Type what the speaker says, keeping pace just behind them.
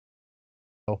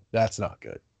that's not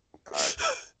good. All right.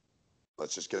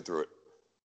 Let's just get through it.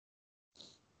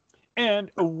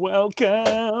 And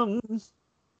welcome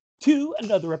to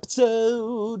another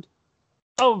episode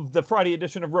of the Friday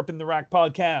edition of Ripping the Rack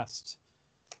podcast.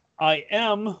 I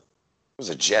am... It was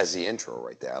a jazzy intro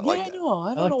right there. I like that.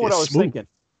 I don't know what I was thinking.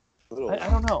 I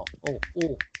don't know.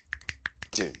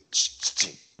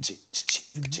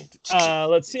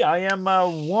 Let's see. I am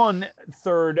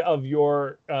 1/3 of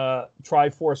your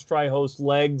Triforce Tri-Host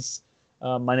legs.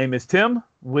 My name is Tim.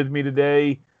 With me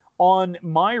today on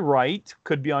my right,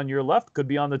 could be on your left, could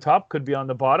be on the top, could be on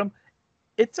the bottom.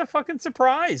 It's a fucking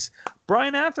surprise.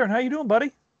 Brian Athern, how you doing,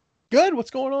 buddy? Good.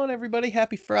 What's going on, everybody?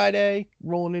 Happy Friday.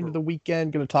 Rolling into the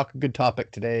weekend. Going to talk a good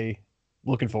topic today.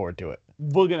 Looking forward to it.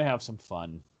 We're going to have some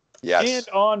fun. Yes. And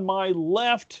on my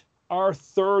left, our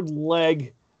third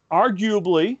leg,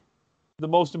 arguably the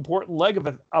most important leg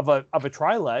of a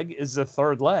tri-leg is the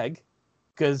third leg.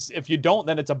 Because if you don't,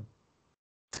 then it's a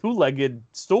two-legged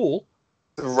stool.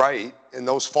 Right. And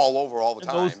those fall over all the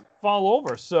time. Those fall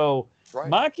over. So, right.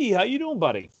 Maki, how you doing,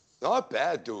 buddy? Not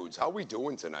bad, dudes. How we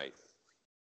doing tonight?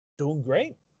 Doing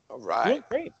great. All right. Doing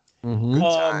great. Mm-hmm. Good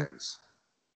times.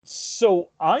 So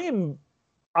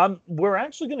we're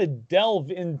actually going to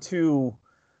delve into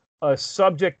a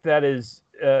subject that is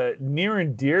near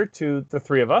and dear to the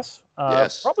three of us.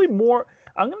 Yes. Probably more.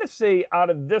 I'm going to say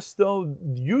out of this, though,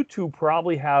 you two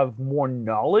probably have more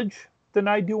knowledge than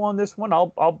I do on this one. I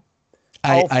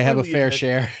have a fair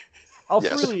share. I'll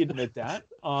freely admit that.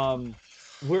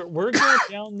 We're going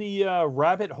down the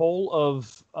rabbit hole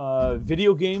of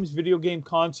video games, video game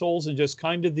consoles, and just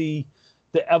kind of the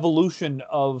evolution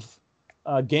of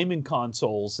gaming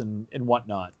consoles and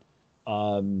whatnot.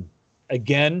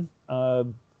 Again,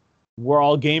 we're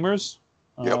all gamers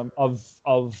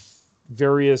of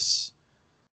various,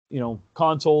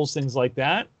 consoles, things like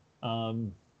that.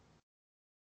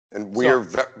 And we are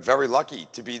very lucky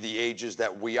to be the ages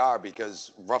that we are,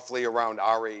 because roughly around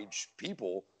our age,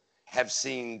 people have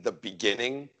seen the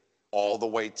beginning all the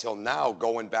way till now,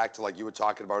 going back to, like you were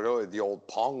talking about earlier, the old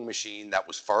Pong machine that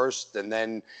was first, and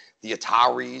then the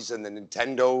Ataris and the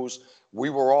Nintendos. We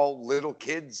were all little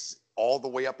kids all the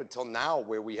way up until now,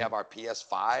 where we have our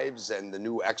PS5s and the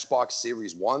new Xbox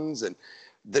Series 1s, and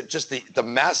the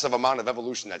massive amount of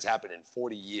evolution that's happened in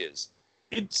 40 years.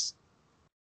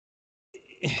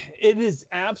 It is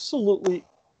absolutely.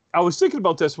 I was thinking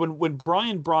about this when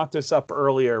Brian brought this up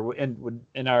earlier, and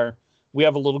we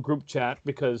have a little group chat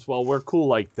because, well, we're cool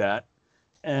like that,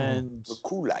 and we're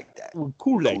cool like that. We're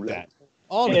cool like that.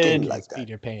 All the kids like that.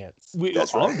 Your pants.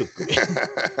 That's right.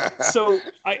 So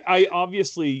I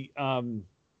obviously I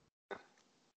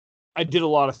did a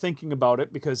lot of thinking about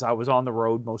it because I was on the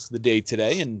road most of the day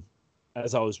today, and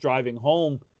as I was driving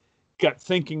home, got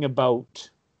thinking about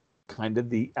kind of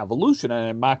the evolution.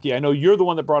 And Maki, I know you're the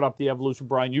one that brought up the evolution.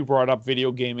 Brian, you brought up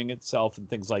video gaming itself and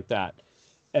things like that.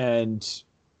 And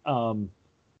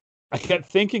I kept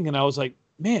thinking, and I was like,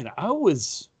 man, I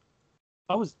was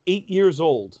 8 years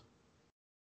old.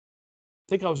 I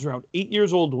think I was around 8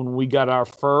 years old when we got our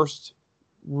first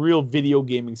real video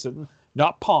gaming system.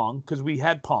 Not Pong, because we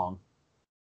had Pong.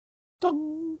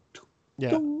 Dun,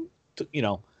 yeah. Dun,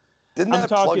 Didn't that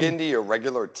plug into your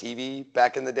regular TV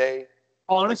back in the day?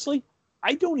 Honestly,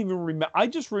 I don't even remember. I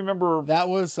just remember that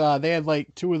was they had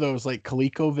like two of those, like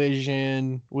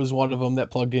ColecoVision was one of them that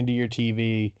plugged into your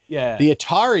TV. Yeah. The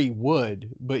Atari would,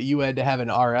 but you had to have an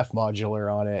RF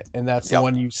modular on it, and that's the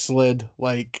one you slid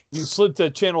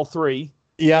to channel 3.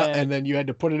 Yeah, and then you had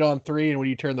to put it on 3, and when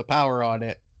you turn the power on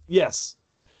it. Yes.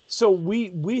 So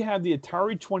we had the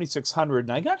Atari 2600,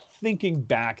 and I got thinking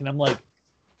back, and I'm like,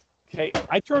 okay,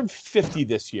 I turned 50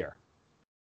 this year.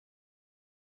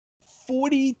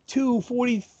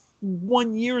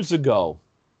 41 years ago,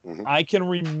 I can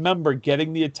remember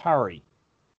getting the Atari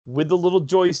with the little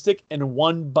joystick and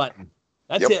one button.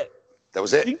 That's it. That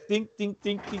was it. Ding, ding, ding,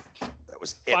 ding, ding. That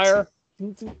was Fire.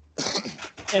 Ding, ding.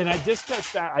 And I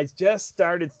just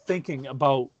started thinking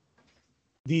about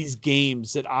these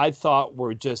games that I thought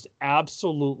were just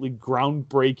absolutely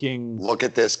groundbreaking. Look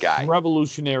at this guy.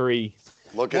 Revolutionary.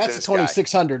 Look at this guy. That's a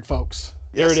 2600, folks.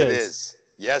 Yes, it is.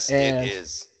 Yes, it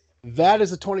is. That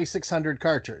is a 2600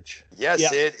 cartridge. Yes,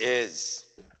 it is.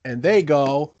 And they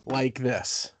go like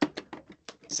this.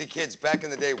 See, kids, back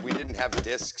in the day, we didn't have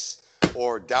discs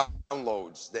or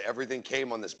downloads. Everything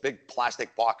came on this big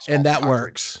plastic box. And that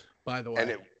works, by the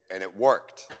way. And it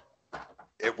worked.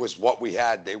 It was what we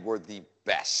had. They were the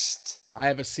best. I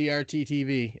have a CRT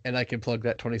TV, and I can plug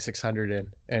that 2600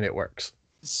 in, and it works.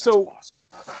 So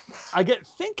I get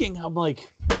thinking, I'm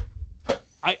like,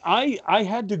 I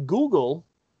had to Google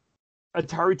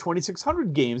Atari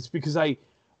 2600 games because I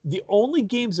the only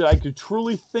games that I could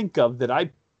truly think of that I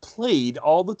played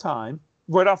all the time,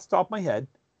 right off the top of my head,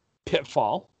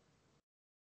 Pitfall.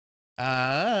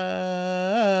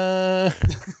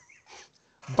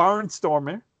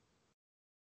 Barnstormer,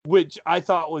 which I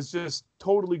thought was just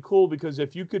totally cool because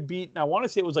if you could beat, and I want to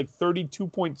say it was like 32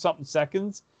 point something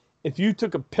seconds, if you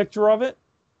took a picture of it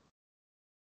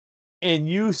and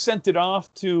you sent it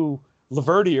off to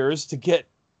Laverdiers to get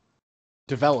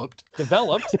developed,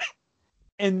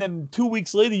 and then 2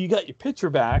 weeks later you got your picture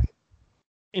back,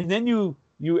 and then you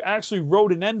actually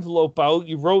wrote an envelope out,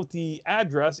 you wrote the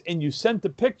address, and you sent the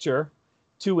picture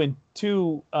to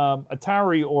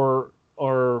Atari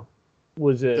or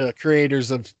was it the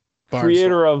creators of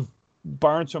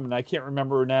Barnstorm, and I can't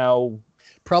remember now.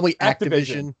 Probably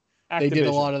Activision. They did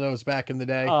a lot of those back in the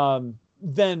day.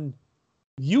 Then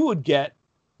you would get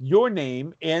your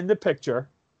name and the picture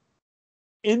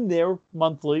in their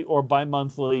monthly or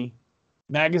bi-monthly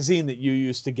magazine that you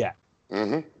used to get.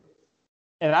 Mm-hmm.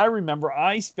 And I remember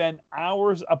I spent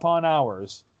hours upon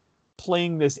hours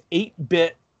playing this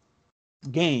 8-bit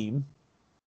game.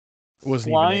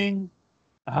 Wasn't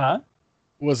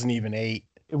even 8.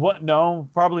 What? No,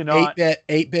 probably not.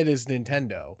 8-bit is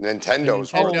Nintendo. Nintendo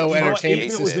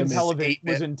Entertainment System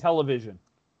was in television.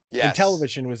 Yes. And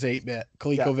television was 8-bit.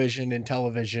 ColecoVision and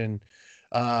television.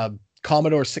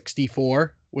 Commodore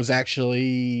 64 was actually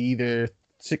either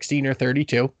 16 or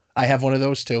 32. I have one of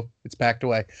those too. It's packed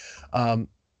away.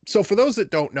 So for those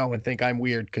that don't know and think I'm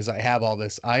weird because I have all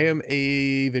this, I am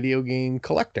a video game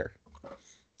collector.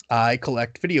 I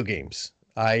collect video games.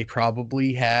 I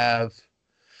probably have,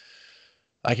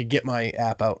 I could get my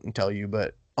app out and tell you,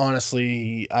 but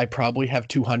honestly, I probably have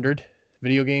 200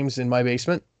 video games in my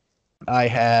basement. I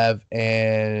have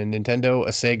a Nintendo,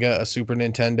 a Sega, a Super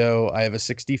Nintendo. I have a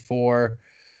 64.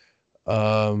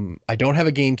 I don't have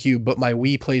a GameCube, but my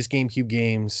Wii plays GameCube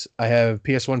games. I have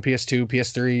PS1, PS2,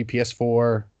 PS3,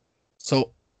 PS4.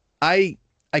 So I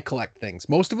collect things.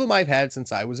 Most of them I've had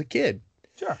since I was a kid.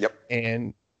 Sure. Yep.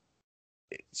 And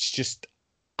it's just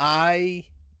I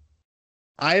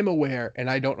am aware, and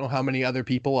I don't know how many other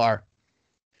people are.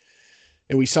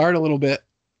 And we saw it a little bit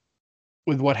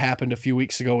with what happened a few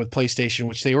weeks ago with PlayStation,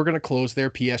 which they were going to close their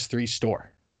PS3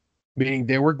 store. Meaning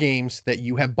there were games that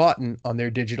you have bought on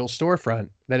their digital storefront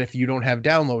that if you don't have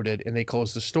downloaded and they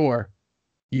close the store,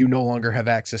 you no longer have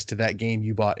access to that game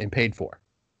you bought and paid for.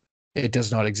 It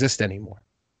does not exist anymore.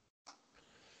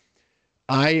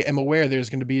 I am aware there's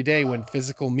going to be a day when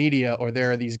physical media, or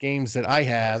there are these games that I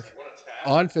have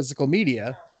on physical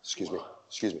media. Excuse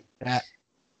me. That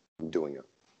I'm doing it.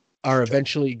 Are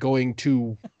eventually going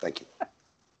to Thank you.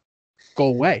 Go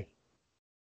away.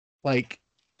 Like,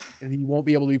 you won't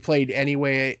be able to be played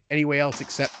anyway else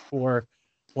except for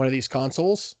one of these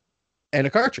consoles and a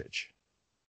cartridge.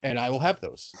 And I will have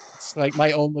those. It's like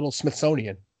my own little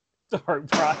Smithsonian. Sorry,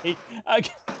 Brian. It's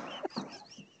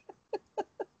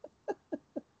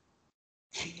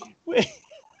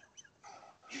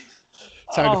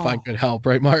hard to find good help,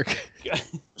 right, Mark?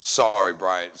 Sorry,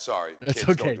 Brian. Sorry. That's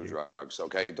Kids, okay. Don't do drugs,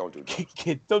 okay? Don't do drugs.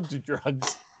 Kids, don't do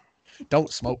drugs. Don't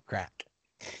smoke crack.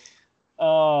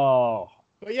 Oh.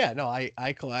 But yeah, no,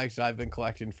 I collect. I've been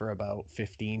collecting for about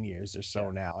 15 years or so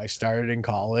now. I started in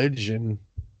college, and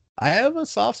I have a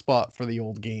soft spot for the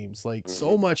old games. Like,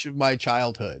 so much of my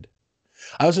childhood.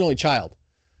 I was an only child,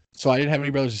 so I didn't have any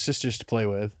brothers or sisters to play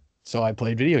with. So I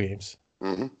played video games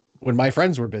when my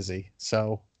friends were busy.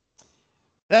 So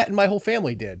that and my whole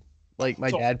family did. Like, my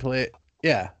dad played.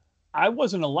 Yeah. I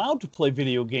wasn't allowed to play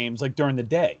video games like during the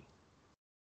day.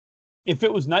 If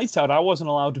it was nice out, I wasn't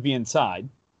allowed to be inside,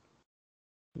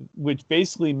 which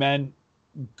basically meant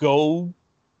go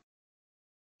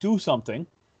do something.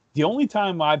 The only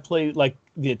time I played like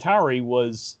the Atari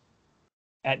was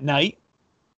at night.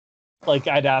 Like,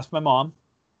 I'd ask my mom,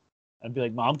 I'd be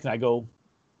like, Mom, can I go?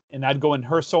 And I'd go in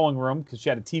her sewing room because she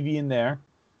had a TV in there,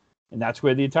 and that's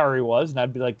where the Atari was. And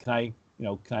I'd be like, can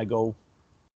I go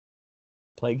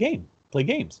play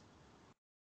games?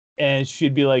 And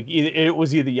she'd be like, it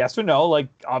was either yes or no. Like,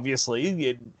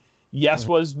 obviously, yes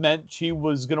was meant she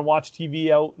was going to watch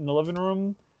TV out in the living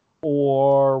room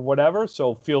or whatever.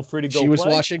 So feel free to go play. She was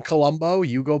watching Columbo.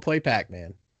 You go play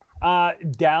Pac-Man.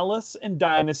 Dallas and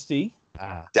Dynasty.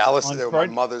 Dallas is my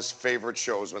mother's favorite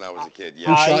shows when I was a kid.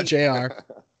 Who shot JR?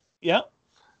 Yeah.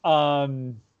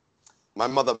 My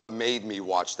mother made me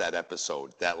watch that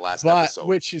last episode.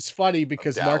 Which is funny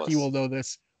because Marky will know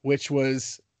this, which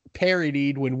was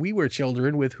parodied when we were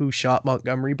children with Who Shot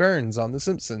Montgomery Burns on The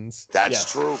Simpsons. That's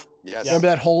true. Yes. Remember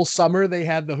that whole summer they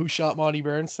had the Who Shot Monty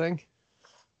Burns thing?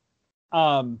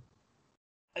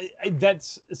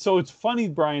 That's so. It's funny,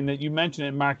 Brian, that you mentioned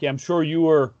it, Marky. I'm sure you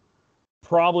were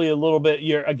probably a little bit.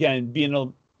 You're again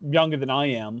being younger than I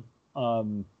am. A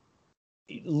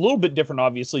little bit different,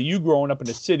 obviously. You growing up in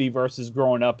a city versus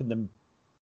growing up in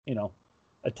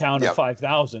a town of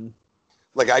 5,000.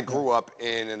 Like I grew up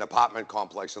in an apartment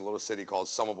complex in a little city called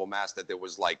Somerville, Mass. That there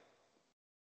was like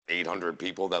 800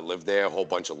 people that lived there, a whole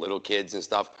bunch of little kids and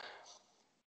stuff.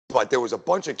 But there was a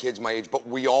bunch of kids my age, but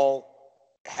we all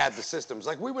had the systems.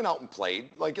 Like we went out and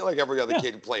played, like every other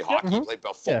kid, played hockey, played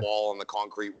football on the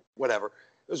concrete, whatever.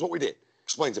 It was what we did.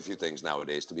 Explains a few things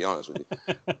nowadays, to be honest with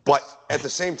you. But at the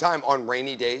same time, on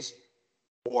rainy days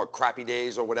or crappy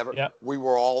days or whatever, we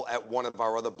were all at one of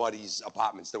our other buddies'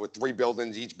 apartments. There were 3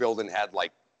 buildings. Each building had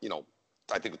like,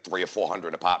 I think 300 or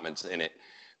 400 apartments in it.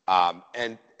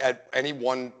 And at any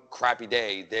one crappy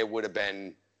day, there would have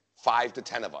been 5 to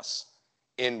 10 of us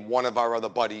in one of our other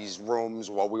buddies' rooms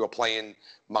while we were playing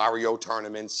Mario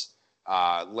tournaments.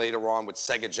 Later on with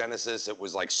Sega Genesis, it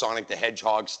was like Sonic the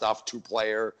Hedgehog stuff,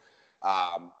 2-player.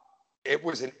 It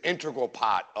was an integral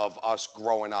part of us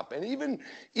growing up. And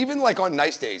even like on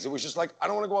nice days, it was just like, I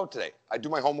don't want to go out today. I do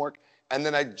my homework, and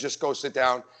then I'd just go sit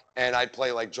down, and I'd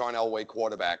play like John Elway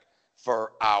quarterback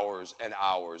for hours and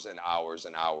hours and hours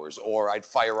and hours. Or I'd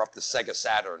fire up the Sega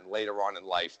Saturn later on in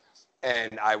life,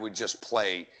 and I would just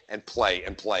play and play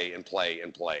and play and play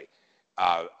and play.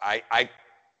 I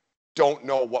don't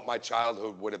know what my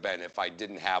childhood would have been if I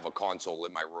didn't have a console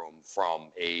in my room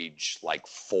from age like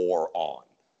 4 on.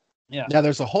 Yeah. Now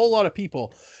there's a whole lot of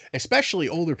people, especially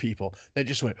older people, that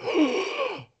just went,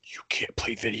 oh, you can't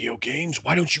play video games.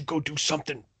 Why don't you go do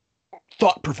something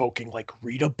thought-provoking like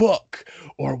read a book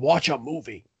or watch a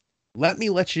movie? Let me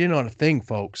let you in on a thing,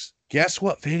 folks. Guess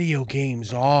what video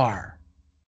games are?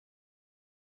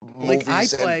 Movies I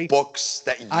play and books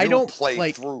that you don't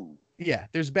play through. Yeah,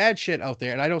 there's bad shit out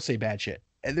there, and I don't say bad shit.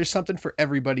 And there's something for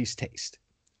everybody's taste.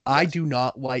 I do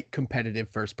not like competitive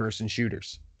first-person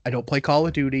shooters. I don't play Call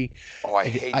of Duty. Oh, I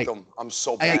hate them. I'm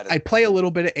so bad. I play a little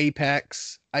bit of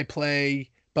Apex.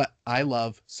 But I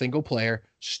love single-player,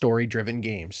 story-driven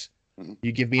games. Mm-hmm.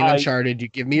 You give me an Uncharted, you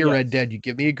give me a Red Dead, you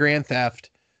give me a Grand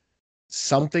Theft,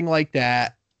 something like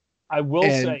that. I will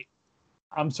say,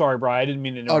 I'm sorry, Brian, I didn't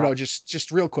mean to interrupt. Oh, no,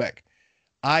 just real quick.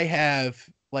 I've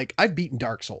beaten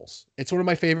Dark Souls. It's one of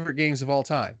my favorite games of all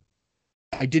time.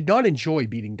 I did not enjoy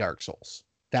beating Dark Souls.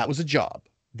 That was a job.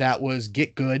 That was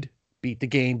get good, beat the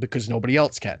game because nobody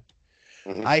else can.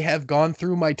 Mm-hmm. I have gone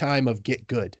through my time of get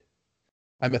good.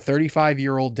 I'm a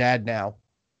 35-year-old dad now.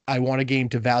 I want a game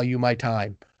to value my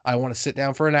time. I want to sit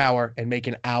down for an hour and make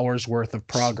an hour's worth of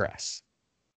progress.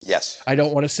 Yes. I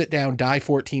don't want to sit down, die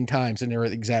 14 times, and they're at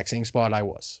the exact same spot I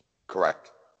was.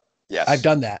 Correct. Yes. I've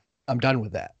done that. I'm done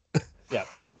with that. Yeah.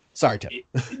 Sorry, Tim.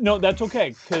 No, that's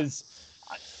okay, because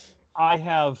I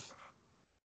have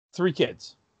 3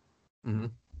 kids. Mm-hmm.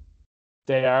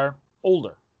 They are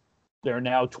older. They're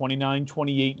now 29,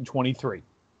 28, and 23.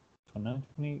 29,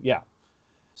 20, yeah.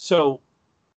 So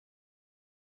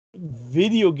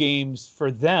video games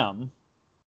for them,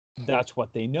 that's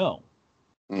what they know.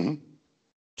 Mm-hmm.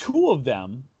 2 of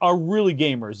them are really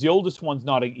gamers. The oldest one's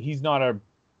he's not a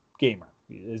gamer.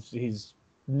 He's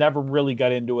never really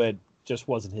got into it. Just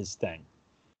wasn't his thing.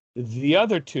 The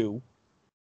other 2,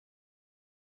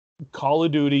 Call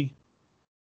of Duty,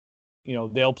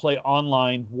 they'll play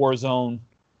online, Warzone,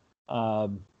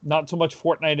 not so much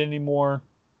Fortnite anymore,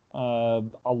 a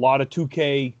lot of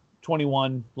 2K21,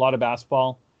 a lot of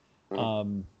basketball.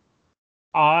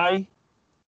 I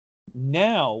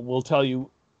now will tell you,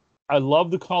 I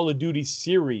love the Call of Duty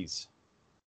series.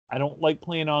 I don't like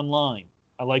playing online.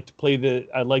 I like to play the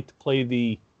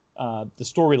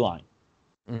storyline.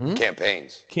 Mm-hmm.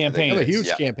 Campaigns. I'm a huge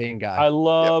campaign guy. I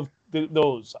love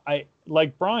those. I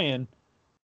like Brian.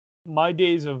 My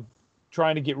days of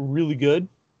trying to get really good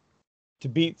to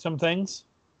beat some things.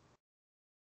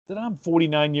 That I'm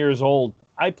 49 years old.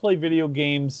 I play video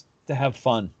games to have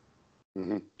fun.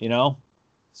 Mm-hmm.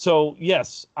 So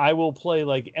yes, I will play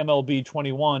like MLB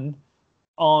 21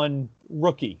 on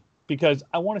rookie because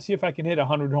I want to see if I can hit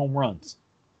 100 home runs.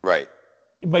 Right.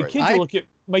 My kids will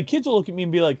look at me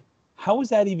and be like, "How is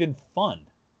that even fun?"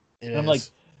 And I'm like,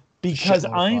 because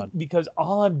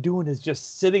all I'm doing is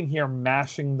just sitting here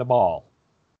mashing the ball.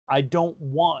 I don't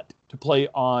want to play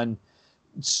on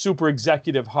super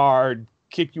executive hard,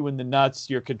 kick you in the nuts,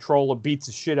 your controller beats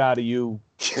the shit out of you.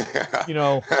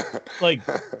 Like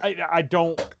I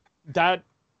don't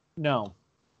no.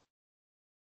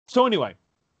 So anyway,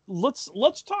 let's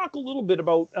talk a little bit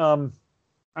about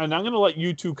and I'm going to let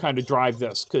you 2 kind of drive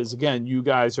this because again, you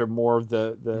guys are more of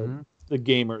the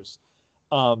gamers.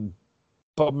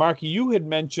 But Marky, you had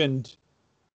mentioned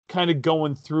kind of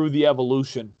going through the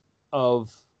evolution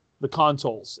of the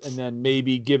consoles, and then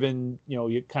maybe given,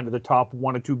 you kind of the top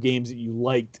 1 or 2 games that you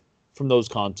liked from those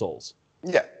consoles.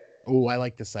 Yeah. Oh, I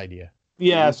like this idea.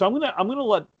 Yeah. So I'm gonna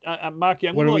let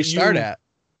Maki. Where do we start at?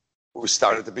 We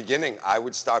start at the beginning. I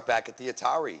would start back at the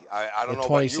Atari. I don't know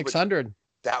 2600. About you,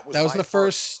 but that was the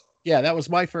first. Yeah, that was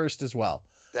my first as well.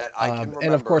 That I can remember.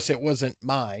 And of course, it wasn't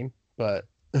mine, but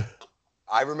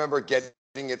I remember getting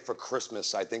it for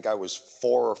Christmas. I think I was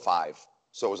 4 or 5.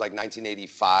 So it was like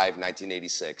 1985,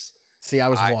 1986. See, I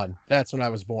was 1. That's when I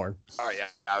was born. All right, yeah,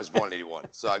 I was born in 81.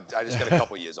 So I just got a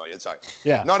couple years on you. It's all right.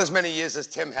 Yeah. Not as many years as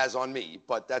Tim has on me,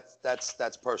 but that's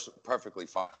perfectly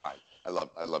fine. I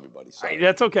love you, buddy. So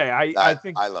that's okay. I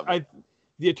think I love it.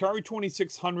 The Atari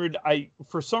 2600.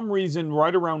 For some reason,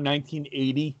 right around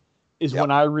 1980 is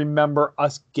when I remember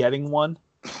us getting one.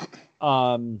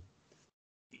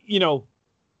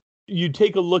 You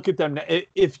take a look at them.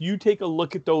 If you take a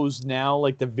look at those now,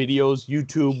 like the videos,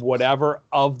 YouTube, whatever,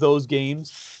 of those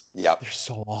games, they're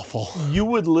so awful. You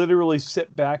would literally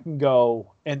sit back and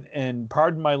go, and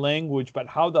pardon my language, but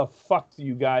how the fuck do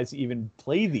you guys even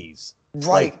play these?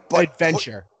 Right, but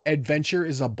Adventure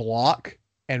is a block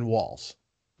and walls.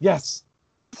 Yes.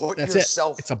 That's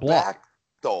yourself it's a block. Back,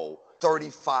 though,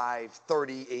 35,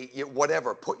 38,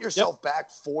 whatever. Put yourself back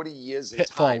 40 years in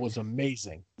Pitfall time. Was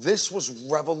amazing. This was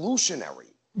revolutionary.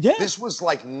 Yeah. This was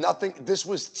like nothing. This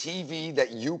was TV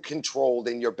that you controlled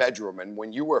in your bedroom. And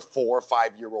when you were a 4 or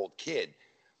 5-year-old kid,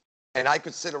 and I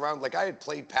could sit around, like I had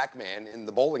played Pac-Man in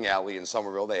the bowling alley in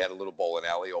Somerville. They had a little bowling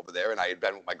alley over there. And I had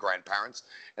been with my grandparents.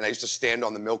 And I used to stand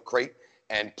on the milk crate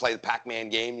and play the Pac-Man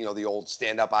game, the old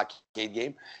stand-up arcade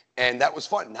game. And that was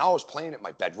fun. Now I was playing it in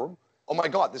my bedroom. Oh my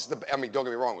God, don't get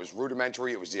me wrong. It was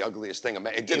rudimentary. It was the ugliest thing.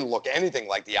 It didn't look anything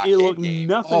like the arcade game. It looked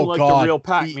nothing like the real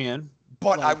Pac-Man.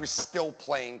 But I was still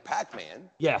playing Pac-Man.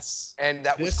 Yes. And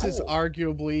that was cool. This is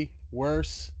arguably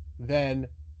worse than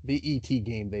the E.T.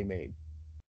 game they made.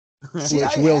 See,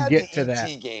 which we'll get to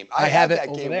that. Game. I had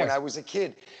that game when I was a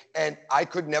kid, and I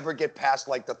could never get past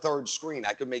like the 3rd screen.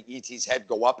 I could make E.T.'s head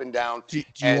go up and down. Do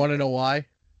you want to know why?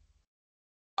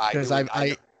 Because I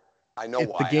know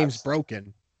why. The game's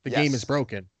broken. The game is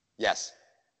broken. Yes.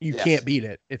 You can't beat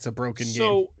it. It's a broken game.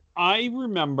 So I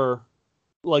remember,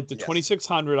 like the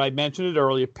 2600, I mentioned it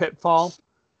earlier, Pitfall,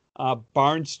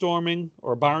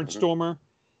 Barnstormer,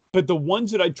 but the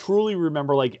ones that I truly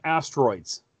remember, like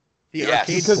Asteroids.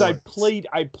 Because I played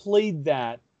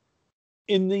that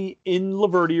in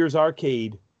Laverdier's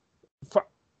arcade,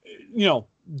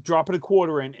 dropping a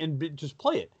quarter in and just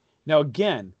play it. Now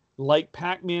again, like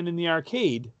Pac-Man in the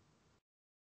arcade,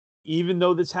 even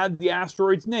though this had the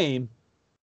Asteroids name,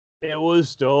 it was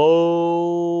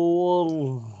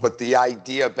still. But the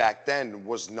idea back then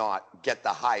was not get the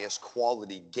highest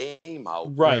quality game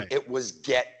out. Right. It was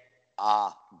get a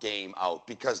game out,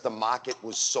 because the market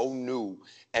was so new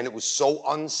and it was so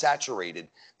unsaturated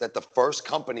that the first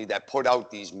company that put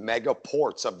out these mega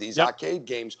ports of these arcade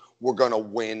games were going to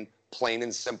win, plain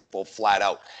and simple, flat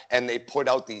out. And they put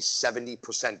out these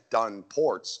 70% done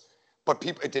ports. But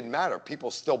people, it didn't matter. People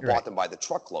still bought them by the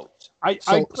truckloads.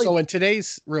 So in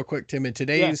today's, real quick, Tim, in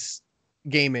today's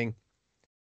gaming,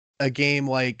 a game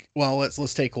like, well,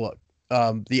 let's take a look.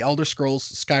 The Elder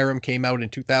Scrolls Skyrim came out in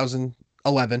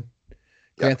 2011.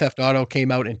 Grand Theft Auto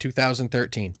came out in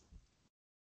 2013.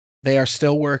 They are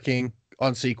still working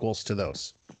on sequels to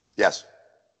those. Yes.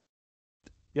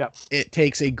 Yeah. It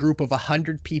takes a group of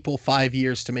 100 people 5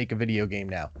 years to make a video game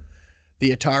now.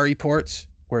 The Atari ports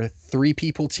were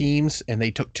 3-people teams, and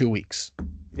they took 2 weeks.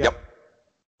 Yep.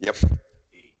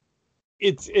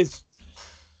 It's just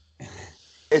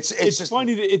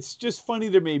funny. It's just funny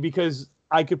to me because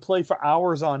I could play for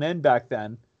hours on end back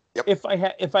then. Yep.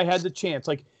 If I had the chance,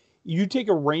 like you take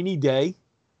a rainy day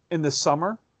in the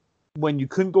summer when you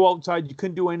couldn't go outside, you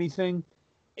couldn't do anything.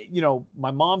 My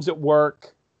mom's at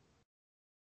work.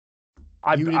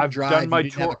 I've done my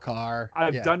car.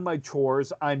 I've done my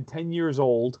chores. I'm 10 years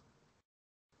old.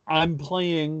 I'm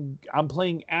playing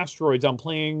Asteroids. I'm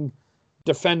playing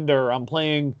Defender. I'm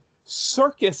playing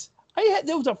Circus.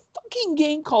 There was a fucking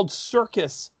game called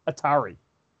Circus Atari.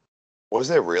 Was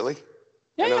there really?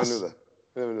 Yes. I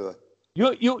never knew that.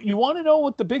 You want to know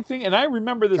what the big thing? And I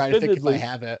remember this vividly. Think if I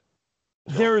have it.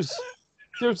 There's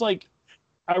like,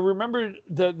 I remember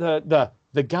the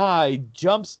guy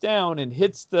jumps down and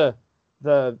hits the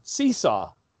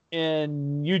seesaw,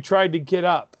 and you tried to get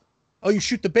up. Oh, you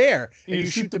shoot the bear. You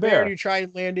shoot the bear, and you try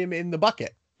and land him in the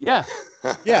bucket. Yeah.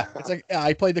 Yeah. It's like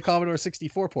I played the Commodore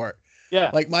 64 port. Yeah.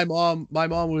 Like my mom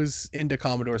was into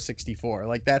Commodore 64.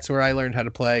 Like that's where I learned how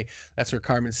to play. That's where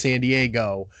Carmen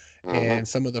Sandiego and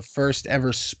some of the first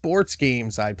ever sports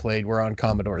games I played were on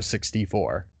Commodore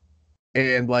 64.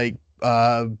 And like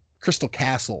Crystal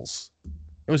Castles.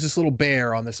 It was this little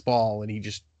bear on this ball, and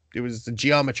it was a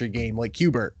geometry game like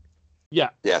Hubert. Yeah.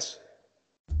 Yes.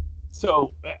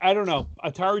 So I don't know,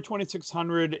 Atari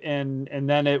 2600, and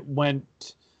then it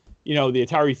went, the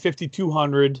Atari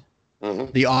 5200,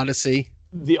 the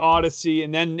Odyssey,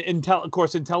 and then of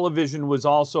course, in television was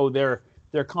also their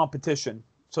competition.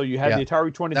 So you had the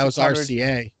Atari 2600. That was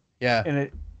RCA, yeah.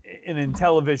 And in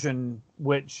television,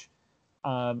 which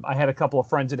I had a couple of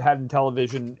friends that had in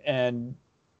television, and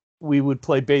we would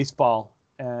play baseball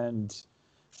and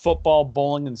football,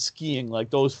 bowling, and skiing. Like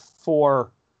those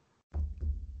four.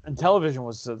 And television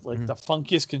was like the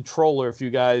funkiest controller, if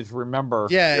you guys remember.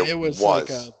 Yeah, it was.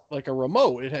 Like a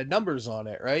remote. It had numbers on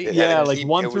it, right? Yeah, like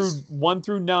one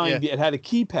through 9. It had a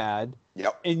keypad.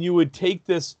 Yep. And you would take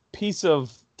this piece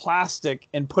of plastic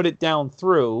and put it down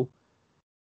through.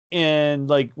 And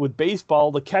like with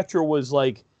baseball, the catcher was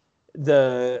like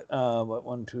the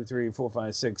 1, 2, 3, 4,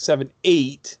 5, 6, 7,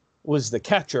 8 was the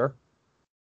catcher.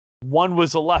 1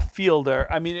 was a left fielder.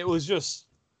 I mean, it was just.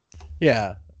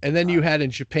 Yeah. And then you had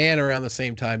in Japan around the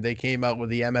same time, they came out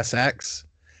with the MSX,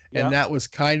 and that was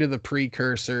kind of the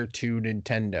precursor to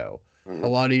Nintendo. A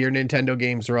lot of your Nintendo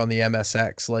games were on the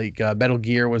MSX, like Metal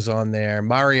Gear was on there.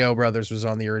 Mario Brothers was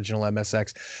on the original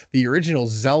MSX. The original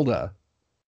Zelda,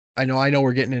 I know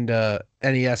we're getting into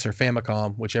NES or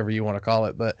Famicom, whichever you want to call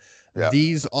it, but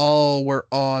these all were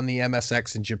on the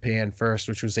MSX in Japan first,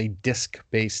 which was a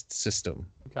disc-based system.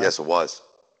 Okay. Yes, it was.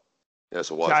 Yes,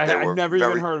 it was. I'd never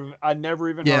even heard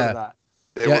of that.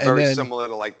 They were very similar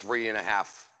to like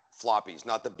 3.5 floppies,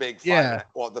 not the big 5,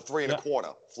 or the 3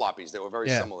 1/4 floppies. They were very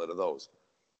similar to those.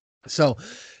 So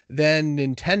then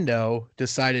Nintendo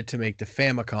decided to make the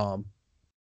Famicom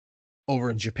over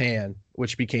in Japan,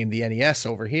 which became the NES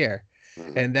over here.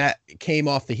 And that came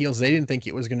off the heels. They didn't think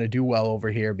it was going to do well over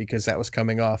here because that was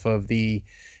coming off of the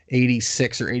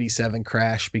 86 or 87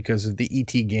 crash because of the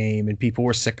ET game, and people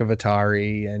were sick of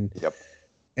Atari, and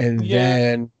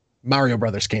then Mario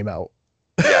Brothers came out.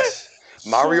 Yes.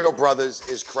 Mario Brothers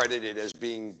is credited as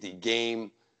being the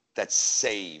game that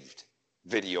saved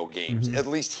video games, at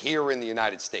least here in the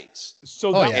United States.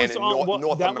 So that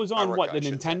was on what, the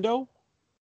Nintendo?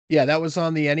 Yeah, that was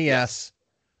on the NES,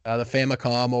 the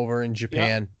Famicom over in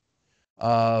Japan.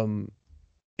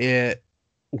 It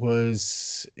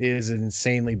is an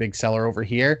insanely big seller over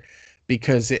here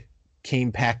because it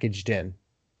came packaged in,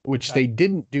 which they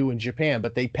didn't do in Japan,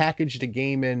 but they packaged a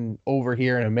game in over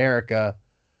here in America.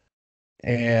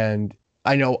 And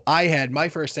I know I had my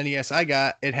first NES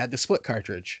it had the split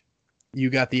cartridge. You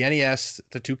got the NES,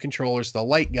 the 2 controllers, the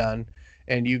light gun,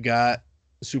 and you got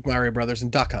Super Mario Brothers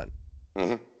and Duck Hunt.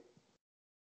 And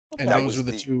those were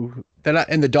the 2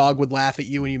 and the dog would laugh at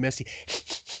you when you missed.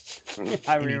 I and he'd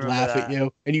remember laugh that. at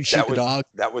you, and you'd shoot the dog.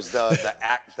 That was the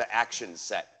action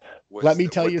set. Let me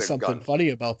tell you something funny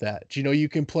about that. Do you know you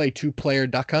can play 2-player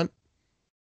Duck Hunt?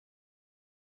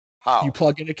 How? You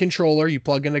plug in a controller, you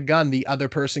plug in a gun, the other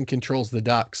person controls the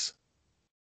ducks.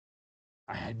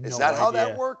 I had no Is that idea. how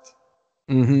that worked?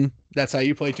 That's how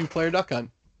you play 2-player Duck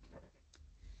Hunt.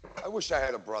 I wish I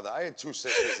had a brother. I had 2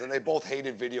 sisters, and they both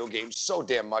hated video games so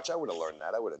damn much. I would have learned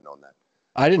that. I would have known that.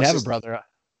 I didn't have a brother.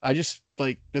 I just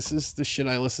this is the shit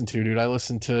I listen to, dude. I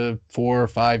listen to 4 or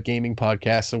 5 gaming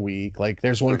podcasts a week. Like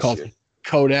there's one called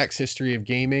Kodak's History of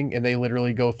Gaming, and they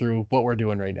literally go through what we're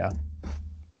doing right now.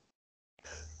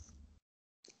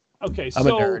 Okay, I'm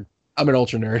a nerd. I'm an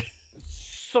ultra nerd.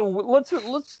 So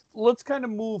let's kind of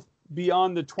move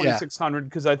beyond the 2600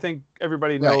 because I think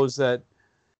everybody knows that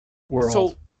we're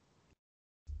old.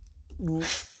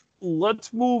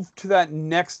 Let's move to that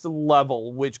next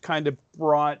level, which kind of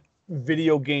brought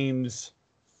video games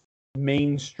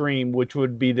mainstream, which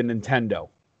would be the Nintendo.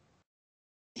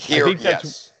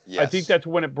 I think that's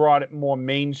when it brought it more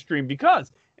mainstream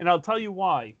because, and I'll tell you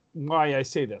why I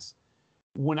say this.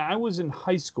 When I was in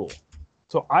high school,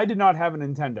 so I did not have a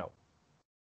Nintendo,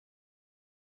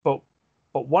 but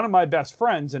one of my best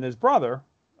friends and his brother,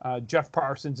 Jeff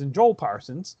Parsons and Joel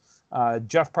Parsons.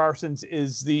 Jeff Parsons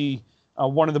is the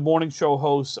one of the morning show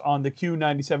hosts on the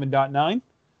Q97.9.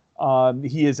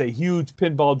 He is a huge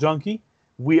pinball junkie.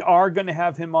 We are going to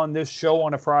have him on this show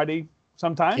on a Friday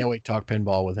sometime. Can't wait to talk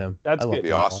pinball with him. That's That'd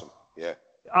be awesome. Yeah.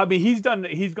 I mean, he's gone to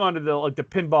the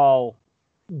pinball.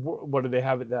 What do they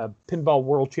have at the Pinball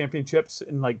World Championships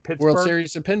in like Pittsburgh? World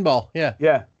Series of Pinball. Yeah.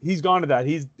 Yeah. He's gone to that.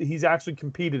 He's actually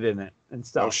competed in it and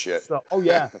stuff. Oh shit. So,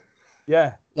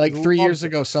 Yeah. Like 3 years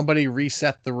Loved it. ago, somebody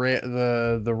reset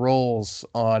the rolls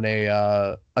on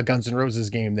a Guns N' Roses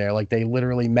game there. Like they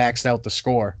literally maxed out the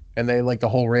score, and they like the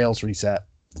whole rails reset.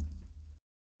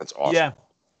 That's awesome. Yeah.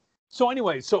 So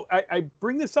anyway, so I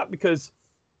bring this up because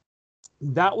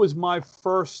that was my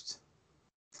first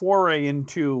foray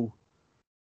into,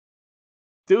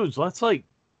 dudes, let's play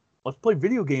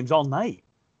video games all night.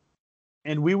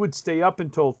 And we would stay up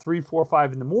until 3, 4,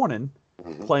 5 in the morning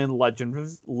playing Legend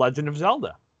of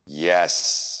Zelda.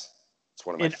 Yes. It's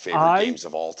one of my favorite games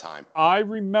of all time. I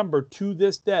remember to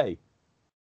this day,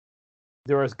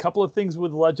 there was a couple of things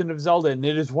with Legend of Zelda, and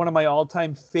it is one of my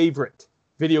all-time favorite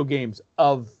video games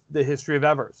of the history of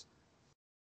Evers.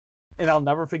 And I'll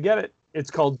never forget it.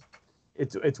 It's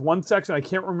one section. I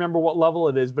can't remember what level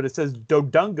it is, but it says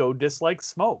Dodongo dislikes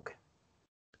smoke.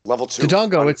 Level 2.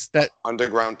 Dodongo, it's that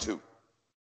Underground 2.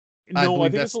 No, I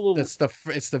think it's a little.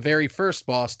 It's the very first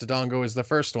boss. Dodongo is the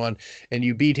first one, and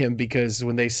you beat him because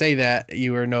when they say that,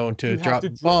 you are known to drop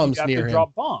bombs near him.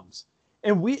 Drop bombs,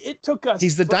 and it took us.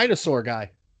 He's the dinosaur guy.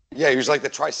 Yeah, he was like the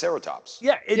Triceratops.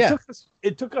 Yeah,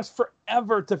 it took us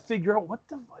forever to figure out what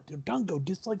Dodongo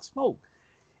dislikes smoke.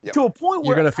 Yep. To a point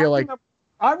where you're gonna feel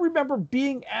I remember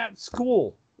being at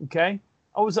school. Okay,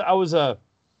 I was a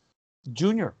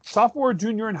sophomore,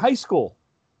 junior in high school.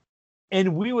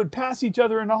 And we would pass each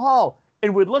other in the hall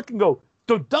and we'd look and go,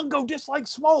 Dodongo dislikes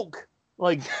smoke.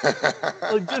 Like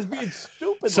just being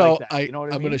stupid so like that. You know what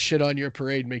I mean? I'm going to shit on your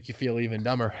parade, make you feel even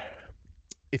dumber.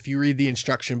 If you read the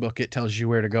instruction book, it tells you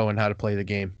where to go and how to play the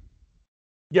game.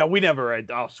 Yeah, we never read.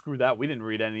 Oh, screw that. We didn't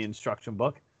read any instruction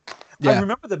book. Yeah. I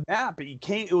remember the map.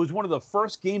 It was one of the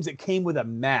first games that came with a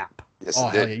map. Yes,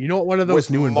 hell yeah. You know what one of those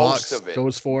new in box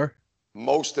goes for?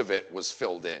 Most of it was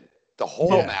filled in. The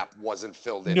whole map wasn't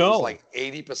filled in. No. It was like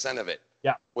 80% of it.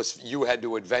 Yeah. You had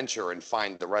to adventure and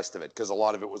find the rest of it because a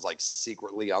lot of it was like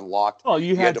secretly unlocked. Oh,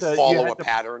 you had to follow a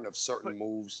pattern of certain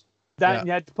moves. You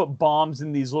had to put bombs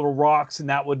in these little rocks, and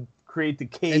that would create the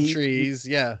cave. And trees,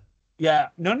 yeah. Yeah.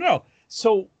 No.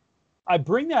 So I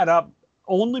bring that up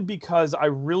only because I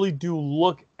really do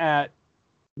look at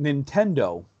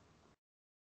Nintendo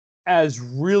as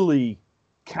really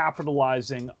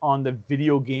capitalizing on the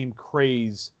video game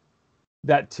craze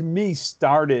that to me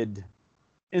started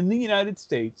in the United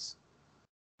States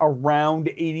around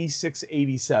 86,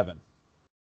 87.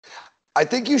 I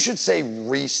think you should say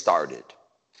restarted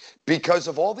because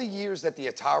of all the years that the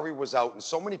Atari was out and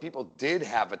so many people did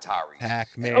have Atari.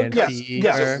 Pac-Man Fever.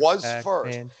 Yes, it was Pac-Man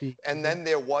first. Fever. And then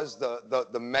there was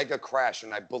the mega crash,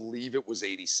 and I believe it was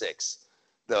 86.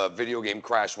 The video game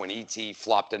crash when E.T.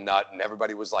 flopped a nut and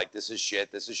everybody was like, this is shit.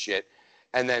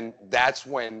 And then that's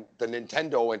when the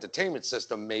Nintendo Entertainment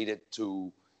System made it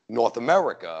to North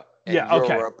America and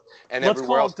Europe and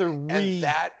everywhere else. And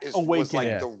that was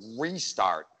like the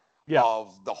restart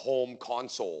of the home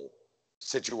console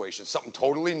situation. Something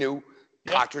totally new,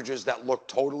 cartridges that look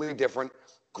totally different,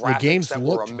 graphics the games that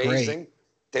were amazing. Great.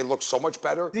 They look so much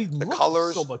better. The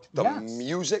colors, the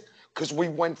music, because we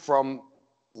went from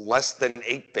less than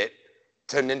 8-bit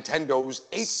to Nintendo's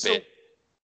 8-bit.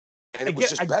 And it was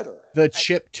just better. The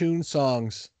chip tune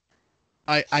songs.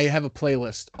 I have a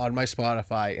playlist on my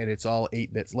Spotify, and it's all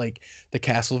 8-bits, like the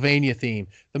Castlevania theme,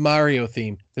 the Mario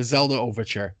theme, the Zelda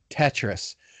Overture,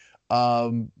 Tetris.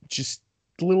 Just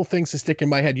little things that stick in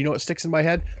my head. You know what sticks in my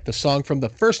head? The song from the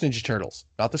first Ninja Turtles,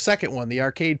 not the second one, the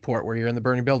arcade port where you're in the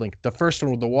burning building. The first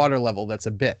one with the water level, that's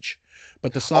a bitch.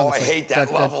 But the song. Oh, I hate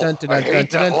that level. I hate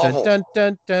that level.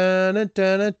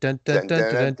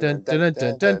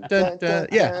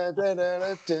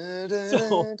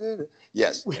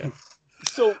 Yes.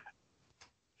 So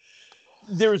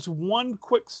there's one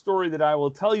quick story that I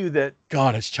will tell you that.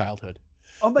 God, it's childhood.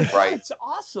 Oh my God, it's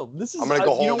awesome. This is. I'm gonna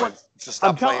go home. You know what?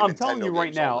 I'm telling you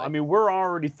right now. I mean, we're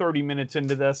already 30 minutes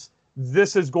into this.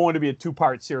 This is going to be a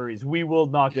 2-part series. We will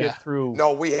not get through.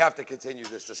 No, we have to continue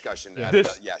this discussion.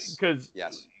 Yes, because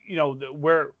you know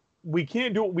we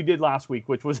can't do what we did last week,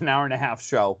 which was an hour-and-a-half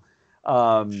show,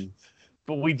 but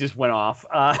we just went off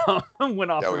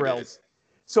the rails.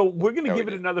 So we're going to give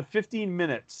it another 15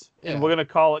 minutes, and we're going to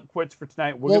call it quits for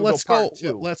tonight.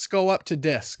 Let's go up to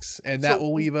discs, and that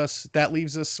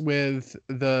leaves us with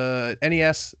the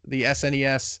NES, the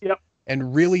SNES,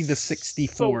 and really the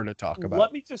 64 to talk about.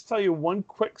 Let me just tell you one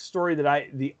quick story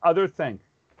the other thing.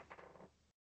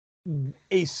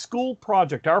 A school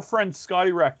project, our friend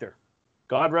Scotty Rector,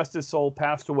 God rest his soul,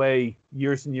 passed away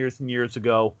years and years and years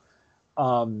ago,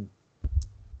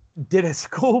 did a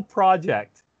school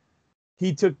project.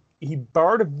 He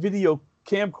borrowed a video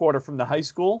camcorder from the high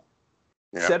school,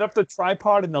 set up the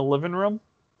tripod in the living room,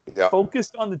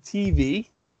 focused on the TV,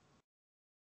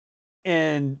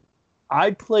 and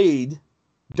I played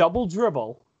Double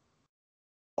Dribble.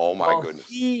 Oh my goodness.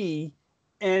 He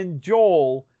and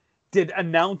Joel did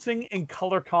announcing and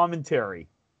color commentary.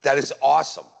 That is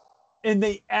awesome. And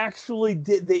they actually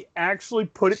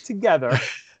put it together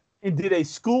and did a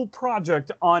school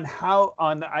project on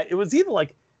it was either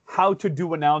like how to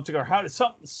do announcing or how to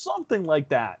something like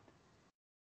that.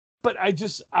 But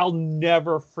I'll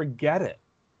never forget it.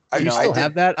 Do you still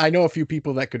have that? I know a few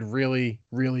people that could really,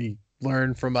 really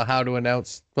learn from a how to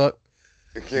announce book.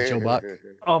 Joe Buck.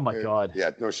 Oh my God.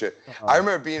 Yeah, no shit. I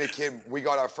remember being a kid. We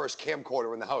got our first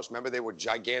camcorder in the house. Remember, they were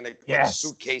gigantic, like,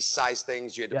 suitcase-sized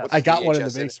things. You had to put I got one in the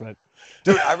basement.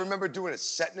 Dude, I remember doing it,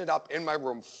 setting it up in my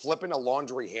room, flipping a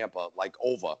laundry hamper like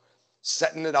over,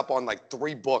 setting it up on like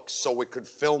 3 books so it could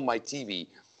film my TV.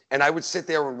 And I would sit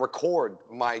there and record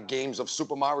my games of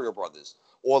Super Mario Brothers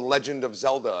or Legend of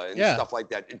Zelda and stuff like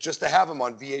that, just to have them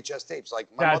on VHS tapes. Like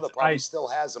my mother probably still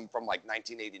has them from like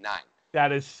 1989.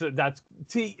 That's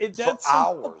for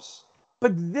hours.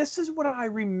 But this is what I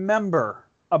remember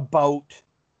about.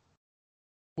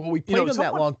 Well, we played them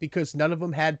that long because none of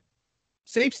them had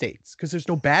save states because there's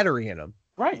no battery in them.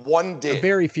 Right. One did.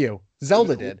 Very few.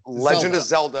 Zelda did. Legend of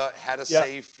Zelda had a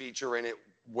save feature in it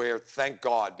where, thank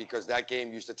God, because that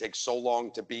game used to take so long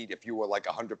to beat if you were like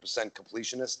 100%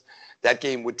 completionist, that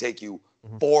game would take you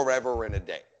forever in a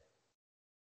day.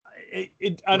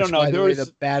 I don't know.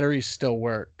 The batteries still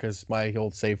work because my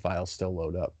old save files still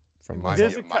load up from my.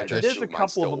 There's a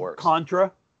couple of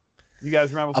Contra. You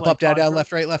guys remember? Up, down, down,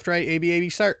 left, right, A, B,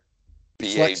 start.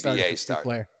 B, A, start.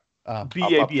 Player.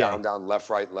 B, A, down, left,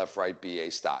 right, B,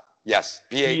 A, start. Yes,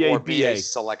 B, A or B, A,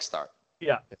 select start.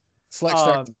 Yeah. Select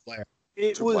start player.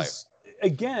 It was,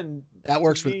 again. That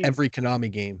works with every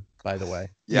Konami game, by the way.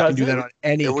 Yeah, you can do that on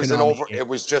any Konami game. It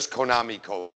was just Konami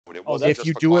code. It wasn't if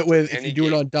you do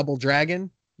it on Double Dragon,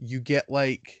 you get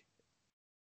like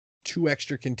 2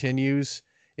 extra continues.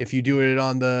 If you do it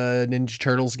on the Ninja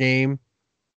Turtles game,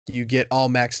 you get all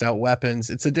maxed out weapons.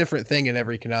 It's a different thing in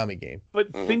every Konami game.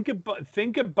 But think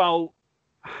about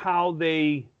how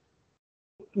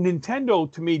Nintendo,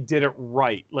 to me, did it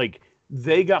right. Like,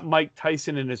 they got Mike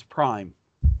Tyson in his prime.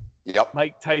 Yep.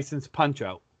 Mike Tyson's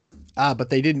Punch-Out. But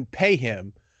they didn't pay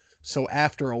him. So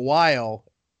after a while,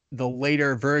 the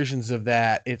later versions of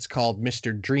that, it's called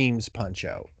Mr. Dream's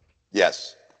Punch-Out.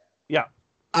 Yes. Yeah.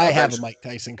 I have a Mike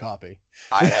Tyson copy.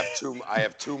 I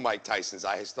have two Mike Tysons.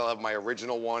 I still have my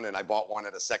original one, and I bought one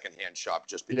at a secondhand shop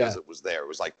just because it was there. It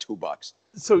was like $2.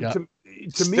 So to me,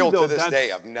 still to this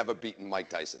day, I've never beaten Mike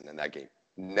Tyson in that game.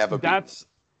 Never. That's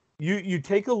you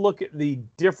take a look at the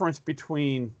difference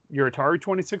between your Atari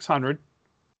 2600,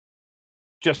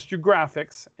 just your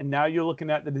graphics, and now you're looking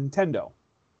at the Nintendo.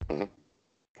 Mm-hmm.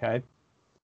 Okay.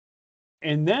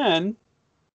 And then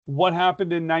what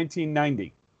happened in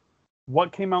 1990?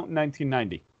 What came out in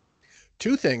 1990?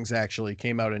 2 things actually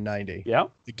came out in 90. Yeah.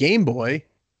 The Game Boy.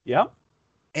 Yeah.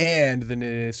 And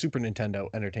the Super Nintendo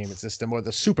Entertainment System, or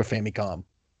the Super Famicom.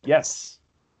 Yes.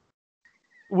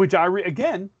 Which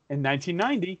again, in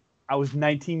 1990, I was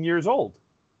 19 years old.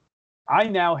 I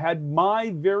now had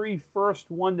my very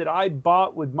first one that I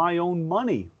bought with my own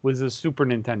money was a Super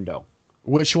Nintendo.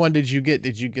 Which one did you get?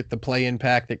 Did you get the play-in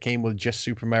pack that came with just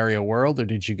Super Mario World, or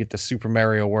did you get the Super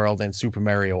Mario World and Super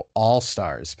Mario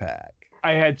All-Stars pack?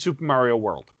 I had Super Mario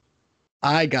World.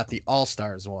 I got the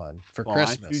All-Stars one for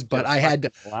Christmas, but I had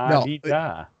to...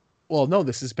 No,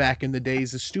 this is back in the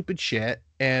days of stupid shit,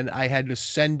 and I had to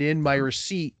send in my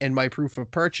receipt and my proof of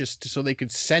purchase so they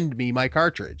could send me my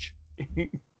cartridge.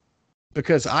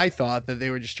 Because I thought that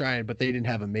they were just trying, but they didn't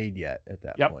have them made yet at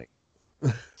that point.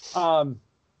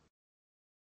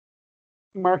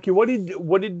 Marky, what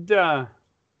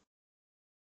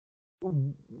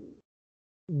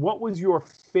was your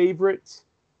favorite?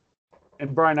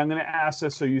 And Brian, I'm going to ask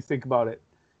this so you think about it.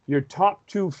 Your top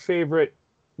 2 favorite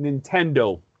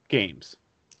Nintendo games.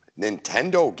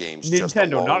 Nintendo games.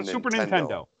 Nintendo, not Super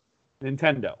Nintendo.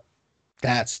 Nintendo.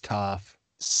 That's tough.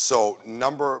 So,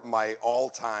 my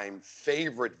all-time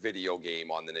favorite video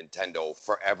game on the Nintendo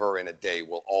forever and a day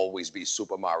will always be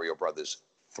Super Mario Brothers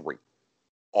 3.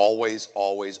 Always,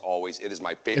 always, always. It is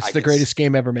my favorite. It's the greatest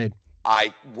game ever made.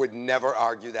 I would never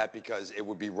argue that because it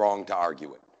would be wrong to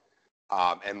argue it.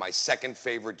 And my second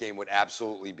favorite game would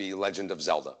absolutely be Legend of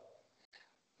Zelda.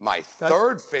 My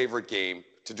third favorite game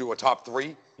to do a top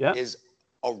 3 is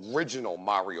original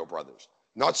Mario Brothers,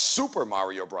 not Super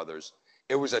Mario Brothers.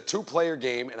 It was a 2-player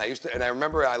game, and I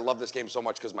remember I loved this game so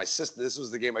much because my sister. This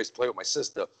was the game I used to play with my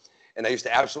sister, and I used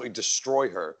to absolutely destroy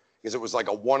her because it was like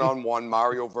a 1-on-1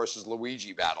 Mario versus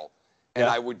Luigi battle, and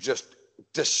I would just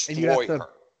destroy her.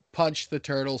 punch the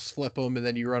turtles, flip them, and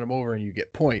then you run them over and you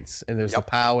get points. And there's Yep.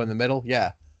 the POW in the middle.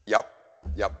 Yeah.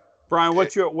 Yep. Brian,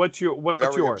 what's Very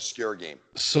yours? obscure game.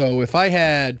 So if I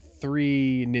had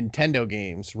 3 Nintendo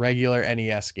games, regular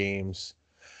NES games,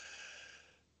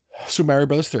 Super Mario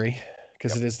Bros. 3,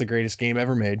 because it is the greatest game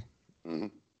ever made. Mm-hmm.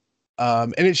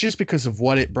 And it's just because of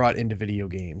what it brought into video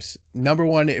games. Number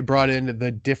one, it brought in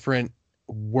the different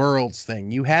worlds thing.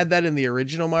 You had that in the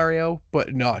original Mario,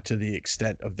 but not to the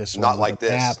extent of this one. Not like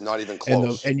this. Map, Not even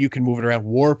close. and you can move it around.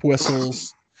 Warp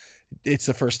whistles. It's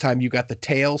the first time you got the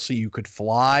tail, so you could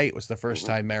fly. It was the first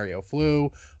time Mario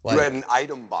flew. You had an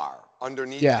item bar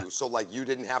underneath you, so like you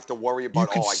didn't have to worry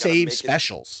about. You could save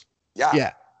specials.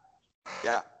 Yeah.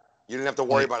 You didn't have to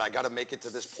worry about. I got to make it to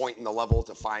this point in the level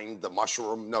to find the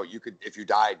mushroom. No, you could. If you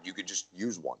died, you could just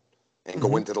use one and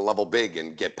go into the level big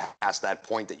and get past that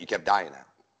point that you kept dying at.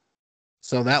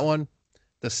 So that one.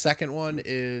 The second one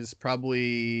is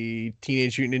probably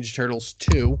Teenage Mutant Ninja Turtles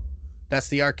 2. That's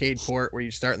the arcade port where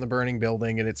you start in the burning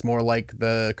building, and it's more like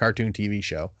the cartoon TV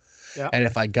show. Yeah. And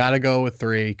if I gotta go with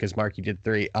 3, because Marky did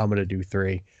 3, I'm gonna do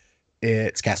 3.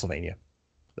 It's Castlevania,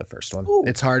 the first one. Ooh.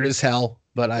 It's hard as hell,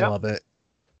 but I love it.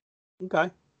 Okay.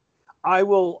 I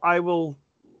will.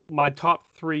 My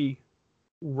top 3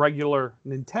 regular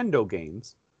Nintendo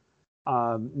games.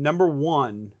 Number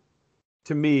 1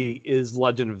 to me is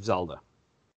Legend of Zelda.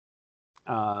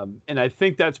 And I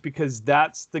think that's because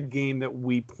that's the game that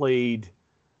we played.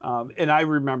 And I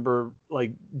remember,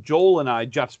 like, Joel and I,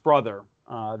 Jeff's brother,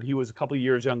 he was a couple of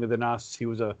years younger than us. He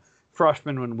was a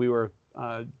freshman when we were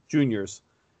juniors.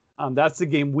 That's the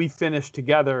game we finished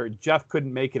together. Jeff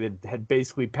couldn't make it. It had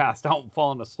basically passed out and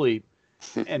fallen asleep.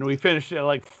 And we finished at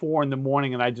like 4 a.m.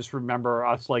 And I just remember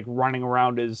us like running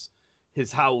around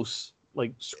his house,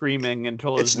 like screaming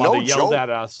until his mother yelled at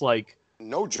us, like,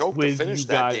 no joke, to finish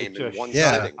that game in one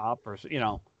sitting.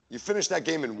 You finish that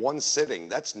game in one sitting.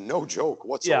 That's no joke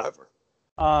whatsoever.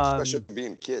 Especially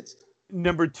being kids.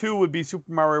 Number 2 would be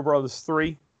Super Mario Bros.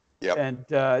 3. Yep.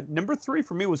 And number 3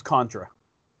 for me was Contra.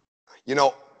 You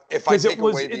know, if I take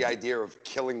away the idea of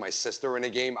killing my sister in a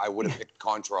game, I would have picked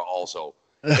Contra also.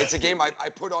 It's a game I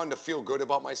put on to feel good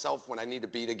about myself when I need to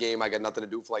beat a game. I got nothing to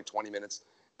do for like 20 minutes.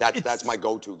 That's my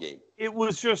go-to game. It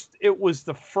was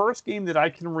the first game that I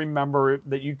can remember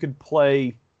that you could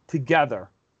play together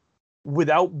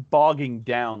without bogging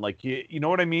down. Like, you know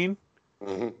what I mean?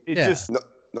 Mm-hmm. It just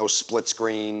no split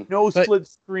screen. Split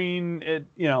screen.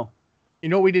 You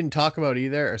know what we didn't talk about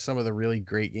either are some of the really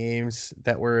great games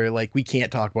that were like, we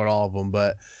can't talk about all of them,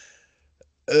 but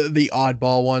the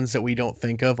oddball ones that we don't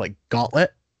think of, like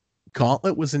Gauntlet.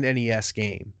 Gauntlet was an NES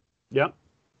game. Yep.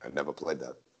 I never played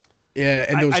that. Yeah,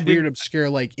 and those weird, obscure,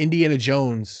 like Indiana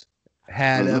Jones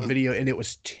had a video, and it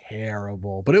was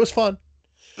terrible, but it was fun.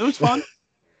 It was fun.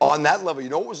 On that level, you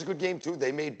know what was a good game too?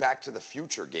 They made Back to the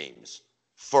Future games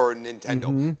for Nintendo.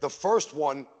 Mm-hmm. The first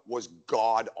one was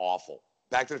god awful.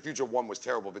 Back to the Future 1 was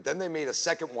terrible, but then they made a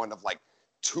second one of like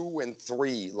 2 and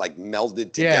 3 like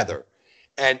melded together.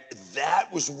 And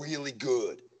that was really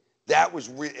good. That was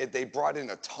they brought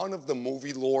in a ton of the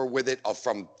movie lore with it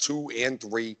from 2 and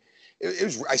 3. It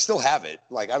was. I still have it.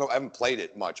 Like I haven't played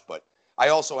it much, but I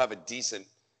also have a decent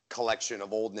collection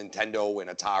of old Nintendo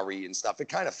and Atari and stuff. It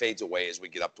kind of fades away as we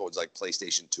get up towards like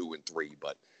PlayStation 2 and 3,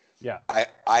 but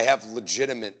I have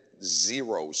legitimate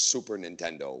 0 Super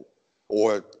Nintendo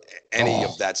or any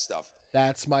of that stuff.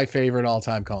 That's my favorite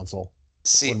all-time console.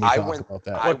 See, I went about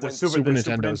that. Super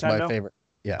Nintendo is my favorite.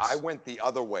 Yes. I went the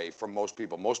other way from most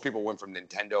people. Most people went from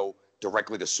Nintendo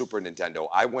directly to Super Nintendo.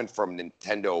 I went from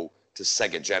Nintendo to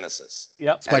Sega Genesis.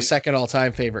 Yep. It's my second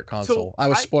all-time favorite console. So I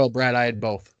was spoiled brat. I had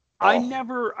both. I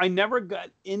never got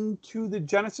into the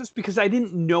Genesis because I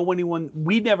didn't know anyone.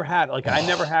 We never had I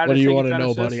never had. What do you want to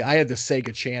know, buddy? I had the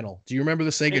Sega Channel. Do you remember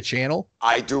the Sega Channel?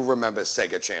 I do remember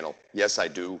Sega Channel. Yes, I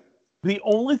do. The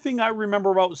only thing I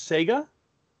remember about Sega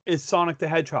is Sonic the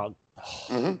Hedgehog.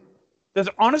 Mm-hmm. That's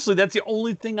the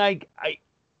only thing I can't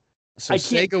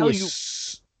Sega tell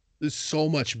was so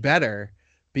much better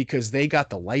because they got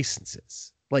the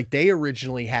licenses. Like they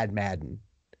originally had Madden.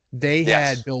 They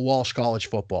had Bill Walsh College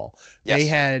Football. Yes. They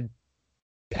had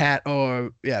Pat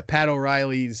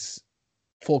O'Reilly's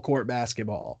Full Court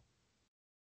Basketball.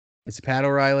 Is it Pat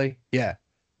O'Reilly? Yeah.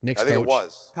 Nick's I think coach. It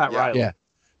was. Pat Riley. Yeah.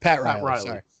 Pat Riley.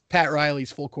 Sorry. Pat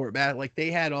Riley's Full Court Like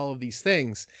they had all of these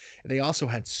things. They also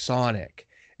had Sonic.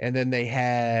 And then they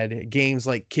had games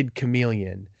like Kid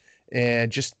Chameleon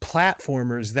and just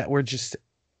platformers that were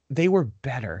they were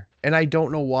better. And I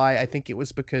don't know why. I think it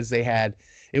was because it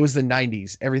was the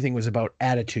 90s. Everything was about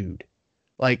attitude.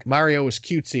 Like Mario was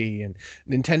cutesy and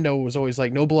Nintendo was always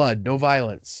like, no blood, no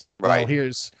violence. Right.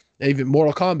 Well, Even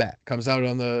Mortal Kombat comes out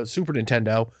on the Super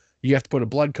Nintendo. You have to put a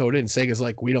blood code in. Sega's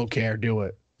like, we don't care, do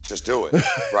it. Just do it.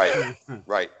 Right.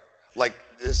 Right. Like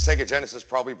Sega Genesis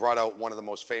probably brought out one of the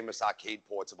most famous arcade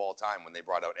ports of all time when they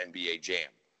brought out NBA Jam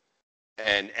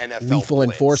and NFL Lethal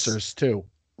Blitz. Enforcers too.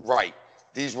 Right.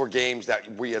 These were games that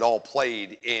we had all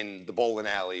played in the bowling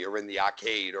alley or in the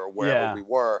arcade or wherever we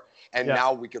were, and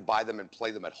now we could buy them and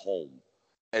play them at home.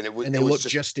 And it was, and they looked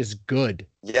just as good.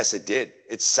 Yes, it did.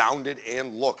 It sounded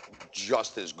and looked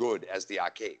just as good as the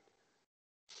arcade.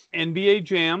 NBA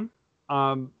Jam,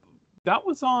 that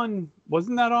was on.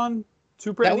 Wasn't that on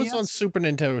Super? That NES? was on Super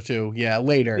Nintendo too. Yeah,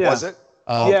 later. Yeah. Was it?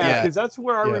 Yeah, because that's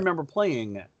where I remember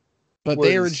playing it. But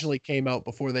they originally came out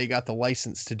before they got the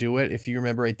license to do it. If you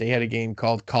remember right, they had a game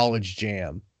called College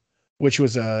Jam, which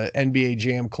was a NBA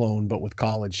Jam clone, but with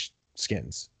college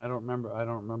skins. I don't remember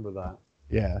that.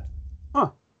 Yeah.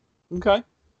 Huh. Okay.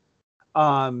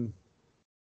 I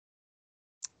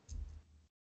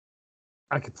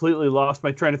completely lost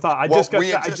my train of thought. I just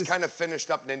kind of finished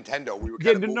up Nintendo. We were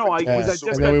and then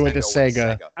we went to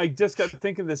Sega. I just got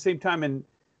thinking at the same time, and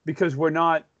because we're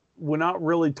not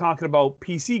really talking about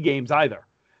PC games either,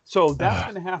 so that's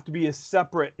going to have to be a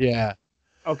separate. Yeah.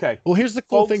 Okay. Well, here's the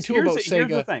cool thing too about Sega. Here's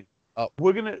the thing. Oh.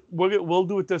 We'll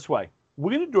do it this way.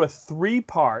 We're gonna do a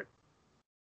 3-part.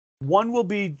 One will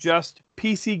be just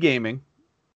PC gaming,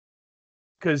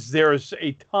 because there's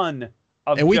a ton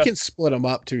of. And we can split them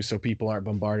up too, so people aren't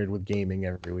bombarded with gaming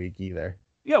every week either.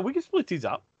 Yeah, we can split these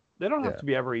up. They don't have to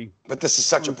be every. But this is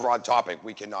such a broad topic.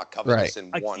 We cannot cover this in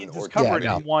one or two. Cover it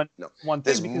in one thing.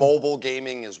 There's mobile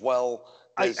gaming as well.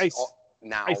 And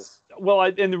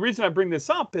the reason I bring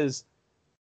this up is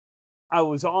I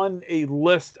was on a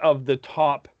list of the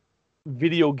top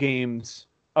video games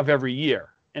of every year,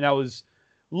 and I was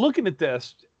looking at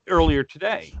this earlier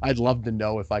today. I'd love to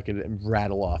know if I could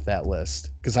rattle off that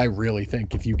list, because I really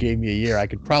think if you gave me a year, I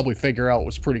could probably figure out what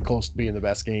was pretty close to being the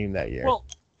best game that year. Well,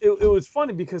 it was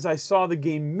funny because I saw the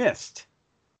game Myst.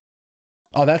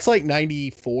 Oh, that's like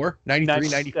 94, 93,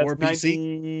 94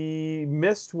 PC?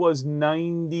 Myst was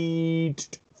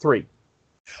 93.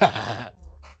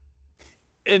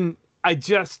 And then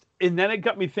it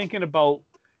got me thinking about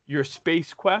your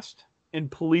Space Quest and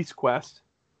Police Quest.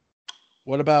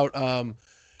 What about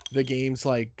the games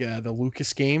like the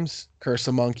Lucas games, Curse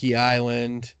of Monkey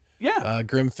Island,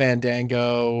 Grim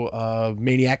Fandango,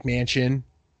 Maniac Mansion?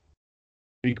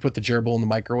 You can put the gerbil in the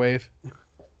microwave.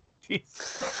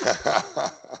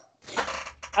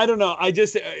 I don't know.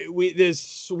 We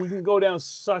can go down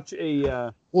such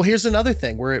a. Well, here's another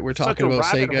thing. We're talking about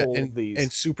Sega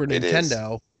and Super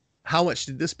Nintendo. How much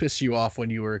did this piss you off when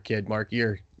you were a kid, Mark?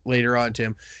 You're later on,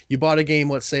 Tim. You bought a game.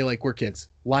 Let's say like we're kids,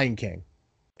 Lion King,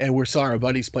 and we saw our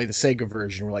buddies play the Sega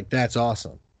version. We're like, that's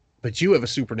awesome. But you have a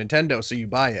Super Nintendo, so you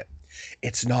buy it.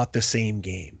 It's not the same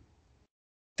game.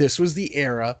 This was the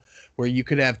era where you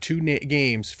could have two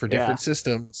games for different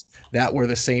systems that were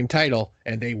the same title,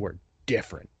 and they were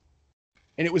different.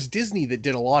 And it was Disney that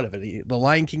did a lot of it. The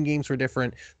Lion King games were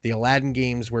different. The Aladdin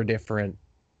games were different.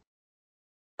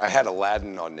 I had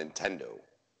Aladdin on Nintendo.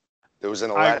 There was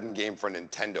an Aladdin game for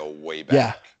Nintendo way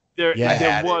back. It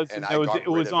was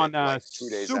on 2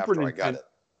 days Super after Nintendo. I got it.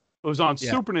 It was on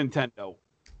Super Nintendo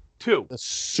too. The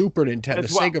Super Nintendo, the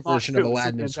Sega version of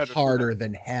Aladdin is harder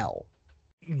than hell.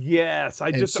 Yes,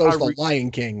 the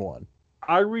Lion King one.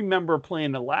 I remember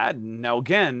playing Aladdin. Now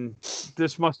again,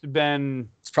 this must have been.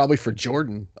 It's probably for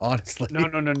Jordan, honestly. No.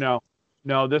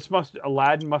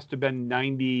 Aladdin must have been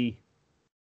 90.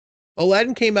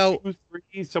 Aladdin came out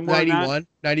 91,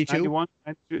 92. 91,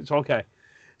 92. It's okay.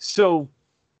 So,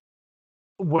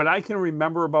 what I can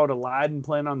remember about Aladdin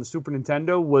playing on the Super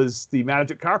Nintendo was the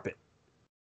magic carpet,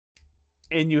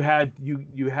 and you had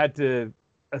to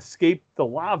escape the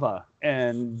lava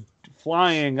and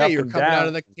flying up and down. You're coming out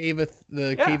of the cave of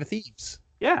thieves.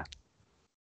 Yeah,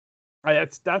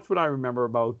 that's what I remember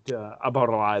about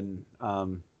Aladdin.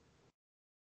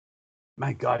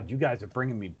 My God, you guys are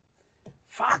bringing me.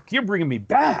 Fuck, you're bringing me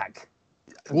back.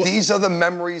 These are the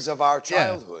memories of our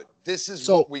childhood. This is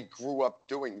what we grew up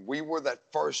doing. We were that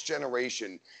first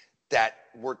generation that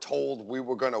were told we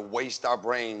were going to waste our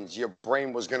brains. Your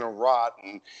brain was going to rot,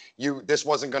 and this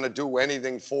wasn't going to do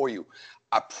anything for you.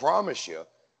 I promise you,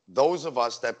 those of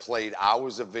us that played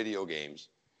hours of video games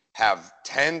have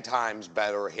 10 times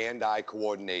better hand-eye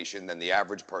coordination than the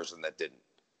average person that didn't.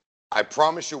 I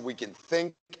promise you, we can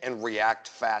think and react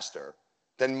faster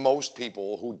than most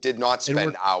people who did not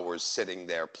spend hours sitting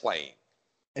there playing.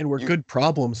 And we're good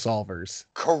problem solvers.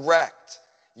 Correct.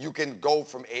 You can go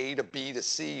from A to B to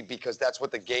C because that's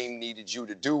what the game needed you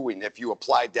to do. And if you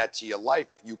applied that to your life,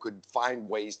 you could find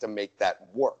ways to make that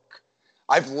work.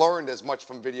 I've learned as much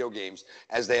from video games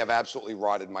as they have absolutely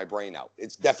rotted my brain out.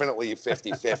 It's definitely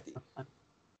 50-50.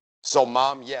 So,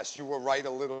 Mom, yes, you were right a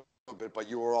little bit, but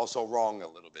you were also wrong a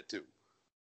little bit too.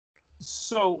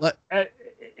 So,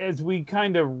 as we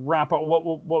kind of wrap up, what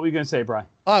were you going to say, Brian?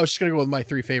 Oh, I was just going to go with my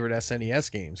 3 favorite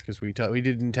SNES games because we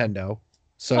did Nintendo.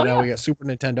 So now we got Super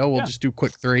Nintendo. We'll just do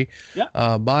quick 3.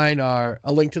 Yeah. Mine are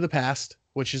A Link to the Past,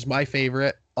 which is my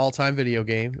favorite all-time video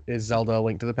game, is Zelda: A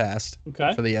Link to the Past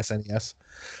for the SNES.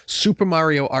 Super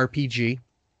Mario RPG,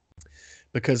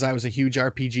 because I was a huge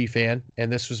RPG fan,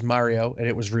 and this was Mario, and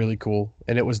it was really cool.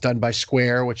 And it was done by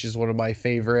Square, which is one of my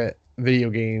favorite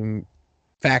video game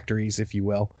factories, if you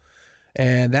will.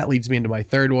 And that leads me into my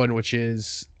third one, which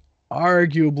is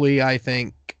arguably, I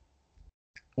think,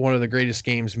 one of the greatest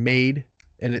games made,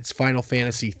 and it's Final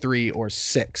Fantasy 3 or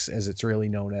 6, as it's really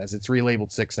known as. It's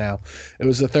relabeled 6 now. It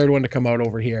was the third one to come out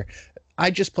over here.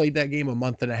 I just played that game a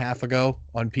month and a half ago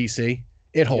on PC.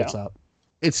 It holds up.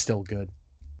 It's still good.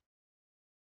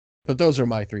 But those are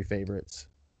my 3 favorites.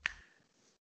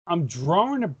 I'm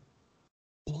drawing a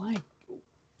blank.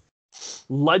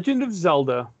 Legend of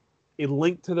Zelda: A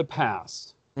Link to the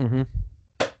Past. Mm-hmm.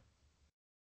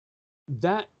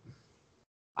 That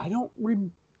I don't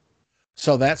remember.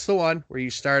 So that's the one where you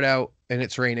start out and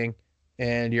it's raining,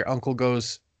 and your uncle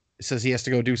says he has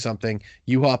to go do something.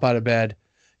 You hop out of bed,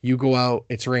 you go out,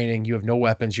 it's raining, you have no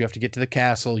weapons, you have to get to the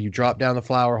castle, you drop down the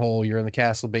flower hole, you're in the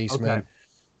castle basement. Okay.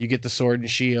 You get the sword and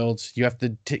shields. You have to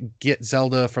get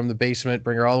Zelda from the basement,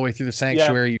 bring her all the way through the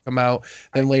sanctuary. You come out.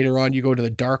 Then later on, you go to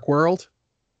the Dark World.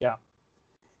 Yeah.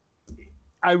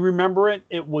 I remember it.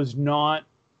 It was not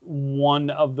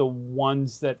one of the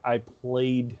ones that I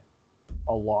played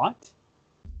a lot.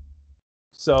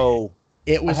 So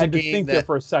it was I had a to game think that there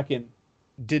for a second.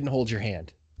 Didn't hold your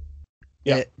hand.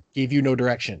 Yeah. It gave you no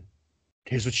direction.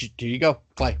 Here you go.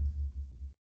 Play.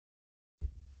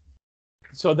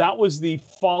 So that was the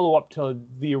follow-up to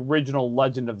the original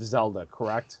Legend of Zelda,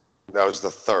 correct? That was the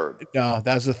third. No,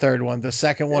 that was the third one. The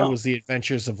second one was The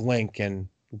Adventures of Link, and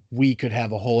we could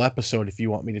have a whole episode if you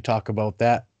want me to talk about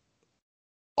that.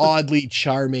 Oddly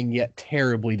charming yet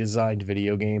terribly designed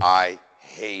video game. I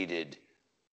hated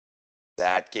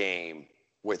that game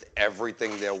with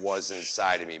everything there was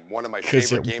inside of me. One of my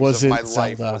favorite games of my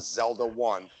life was Zelda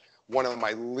 1. One of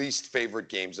my least favorite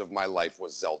games of my life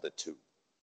was Zelda 2.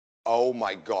 Oh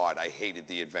my God, I hated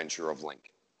The Adventure of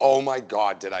Link. Oh my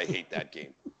God, did I hate that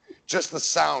game. Just the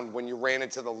sound when you ran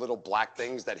into the little black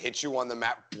things that hit you on the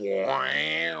map.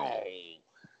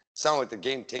 Sound like the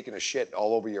game taking a shit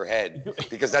all over your head,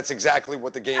 because that's exactly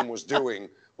what the game was doing,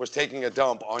 was taking a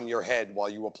dump on your head while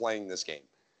you were playing this game.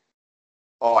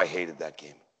 Oh, I hated that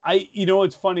game. You know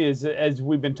what's funny is, as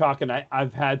we've been talking,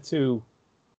 I've had to,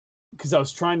 because I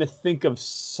was trying to think of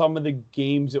some of the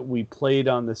games that we played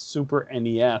on the Super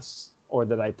NES, or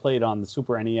that I played on the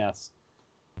Super NES,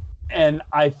 and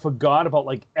I forgot about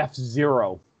like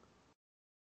F-Zero.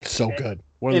 So good.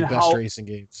 One of the best racing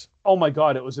games. Oh my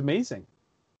God, it was amazing.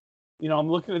 You know,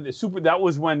 I'm looking at the that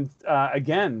was when,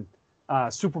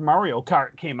 Super Mario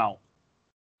Kart came out.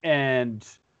 And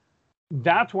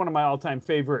that's one of my all-time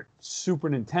favorite Super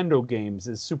Nintendo games,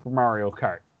 is Super Mario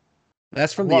Kart.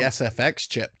 That's from the SFX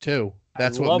chip, too.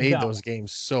 That's what made those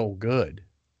games so good.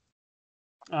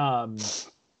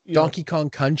 Donkey Kong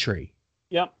Country.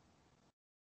 Yep.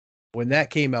 When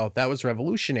that came out, that was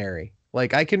revolutionary.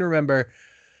 Like, I can remember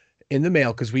in the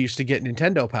mail, because we used to get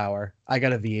Nintendo Power, I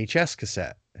got a VHS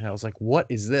cassette. And I was like, what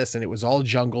is this? And it was all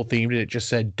jungle themed, and it just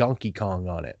said Donkey Kong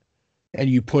on it. And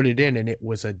you put it in, and it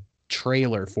was a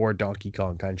trailer for Donkey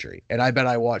Kong Country. And I bet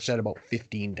I watched that about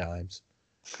 15 times.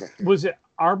 Was it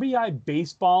RBI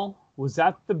Baseball? Was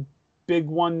that the big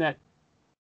one that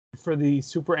for the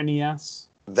Super NES?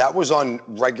 That was on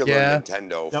regular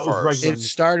Nintendo first. It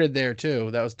started there too.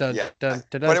 That was done. But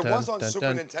it was on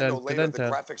Super Nintendo later. The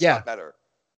graphics got better.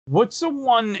 What's the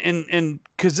one in?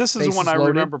 Because this is the one I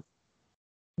remember.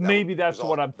 Maybe that's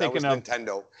what I'm thinking of.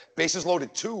 Nintendo. Bases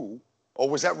Loaded 2. Or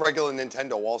was that regular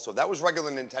Nintendo also? That was regular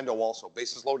Nintendo also.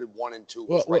 Bases Loaded 1 and 2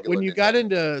 was regular when you got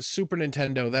into Super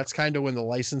Nintendo, that's kind of when the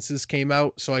licenses came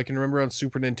out. So I can remember on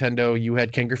Super Nintendo, you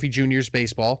had Ken Griffey Jr.'s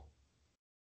Baseball.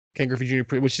 Ken Griffey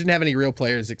Jr., which didn't have any real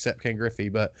players except Ken Griffey.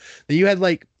 But then you had,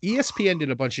 like, ESPN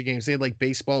did a bunch of games. They had, like,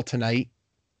 Baseball Tonight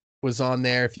was on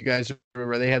there. If you guys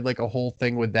remember, they had, like, a whole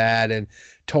thing with that. And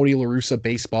Tony La Russa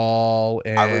Baseball.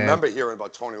 And I remember hearing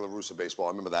about Tony La Russa Baseball. I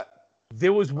remember that.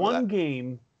 There was one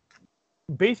game,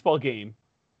 baseball game,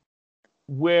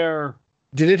 where...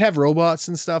 Did it have robots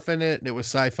and stuff in it? It was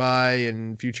sci-fi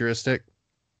and futuristic?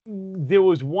 There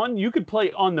was one you could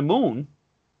play on the moon.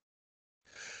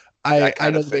 I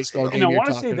know the baseball And game I you're want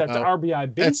to say talking that's about.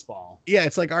 RBI baseball. Yeah,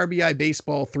 it's like RBI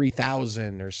Baseball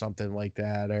 3000 or something like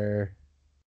that. Or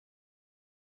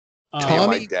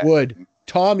Tommy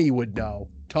would know.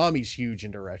 Tommy's huge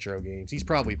into retro games. He's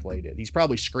probably played it. He's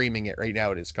probably screaming it right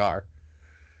now in his car.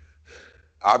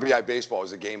 RBI Baseball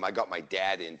is a game I got my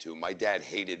dad into. My dad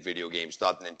hated video games,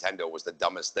 thought Nintendo was the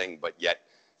dumbest thing, but yet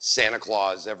Santa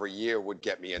Claus every year would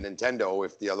get me a Nintendo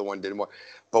if the other one didn't work.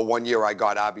 But one year I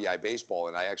got RBI Baseball,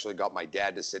 and I actually got my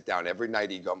dad to sit down. Every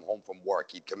night he'd come home from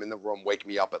work. He'd come in the room, wake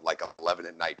me up at like 11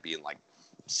 at night, being like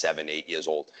 7, 8 years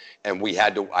old. And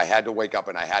I had to wake up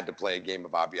and I had to play a game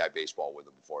of RBI Baseball with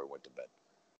him before he went to bed.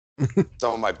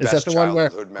 Some of my best Is that the one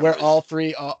where memories. all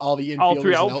the infielders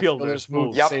and outfielders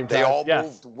moved Yep, at the same time? they all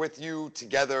moved with you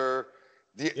together.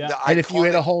 And if you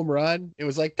hit a home run, it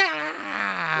was like,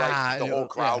 like the whole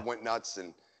crowd went nuts.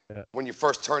 And when you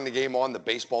first turned the game on, the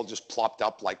baseball just plopped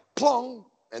up like plong,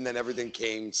 and then everything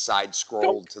came side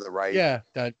scrolled to the right. Yeah.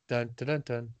 Dun, dun, dun,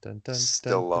 dun, dun, dun,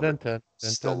 Still love it. Dun,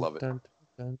 Still love it.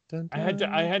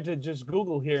 I had to just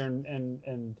Google here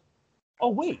and oh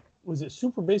wait, was it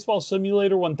Super Baseball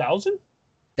Simulator 1000?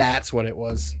 That's what it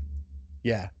was.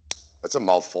 Yeah. That's a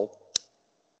mouthful.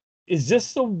 Is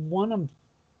this the one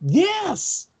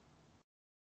Yes.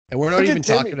 And we're not even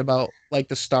talking about like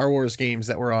the Star Wars games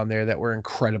that were on there that were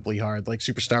incredibly hard, like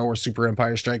Super Star Wars, Super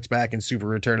Empire Strikes Back, and Super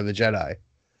Return of the Jedi.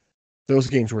 Those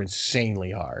games were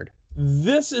insanely hard.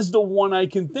 This is the one I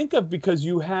can think of because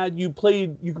you could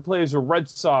play as a Red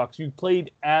Sox, you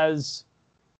played as,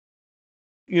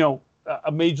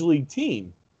 a major league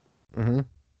team. Mm-hmm.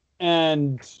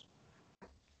 And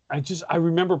I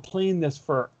remember playing this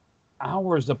for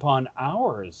hours upon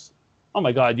hours. Oh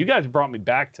my God, you guys brought me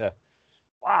back to,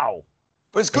 wow.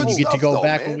 But it's good. And you get to go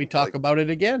back when we talk about it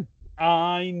again.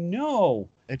 I know.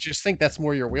 I just think that's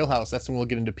more your wheelhouse. That's when we'll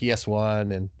get into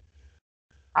PS1 and.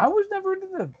 I was never into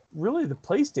the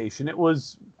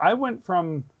PlayStation. I went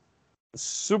from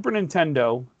Super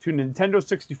Nintendo to Nintendo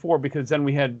 64 because then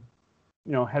we had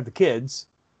the kids.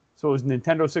 So it was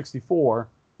Nintendo 64.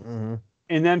 Mm-hmm.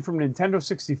 And then from Nintendo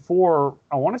 64,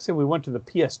 I want to say we went to the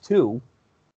PS2.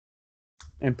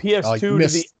 And PS2 to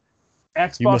the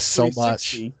Xbox 360. You missed so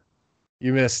much.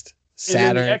 You missed Saturn,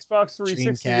 and then the Xbox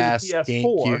 360 Dreamcast, to the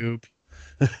PS4.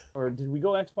 GameCube. Or did we go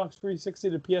Xbox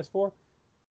 360 to PS4?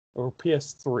 Or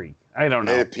PS3? I don't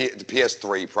know. The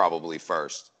PS3 probably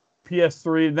first.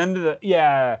 PS3, then to the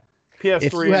PS3.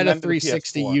 If you had a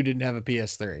 360, you didn't have a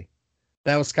PS3.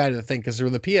 That was kind of the thing because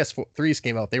when the PS3s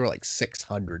came out, they were like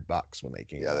 $600 when they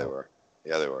came out.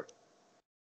 Yeah, they were.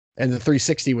 And the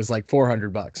 360 was like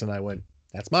 $400, and I went,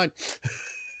 "That's mine."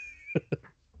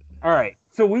 All right,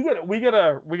 so we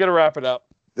gotta wrap it up.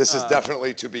 This is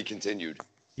definitely to be continued.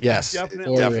 Yes,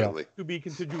 definitely to be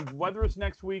continued. Whether it's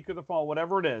next week or the fall,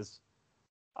 whatever it is,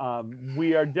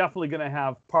 we are definitely going to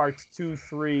have parts 2,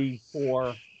 3,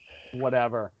 4,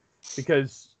 whatever,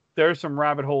 because there's some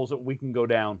rabbit holes that we can go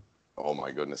down. Oh my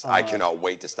goodness, I cannot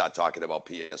wait to start talking about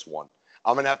PS1.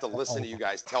 I'm gonna have to listen to you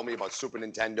guys tell me about Super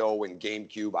Nintendo and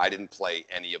GameCube. I didn't play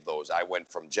any of those. I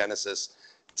went from Genesis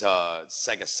to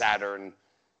Sega Saturn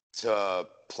to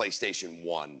PlayStation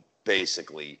 1,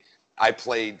 basically. I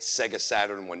played Sega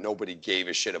Saturn when nobody gave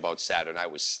a shit about Saturn. I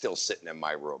was still sitting in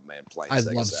my room, man, playing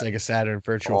Sega Saturn. Sega Saturn,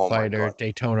 Virtual Fighter,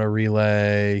 Daytona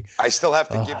Relay. I still have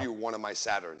to give you one of my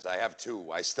Saturns. I have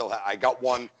two. I got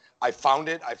one. I found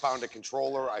it. I found a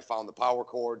controller. I found the power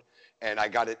cord, and I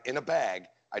got it in a bag.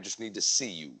 I just need to see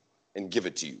you and give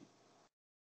it to you.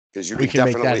 Because you can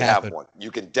definitely have one.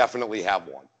 You can definitely have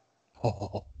one.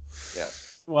 Oh. Yeah.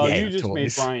 Well, you just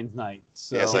made Brian's night.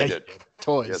 So. Yes, I did.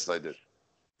 Toys. Yes, I did.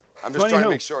 I'm just trying to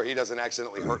make sure he doesn't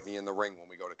accidentally hurt me in the ring when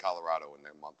we go to Colorado in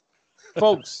that month.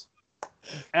 Folks,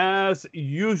 as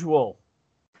usual,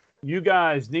 you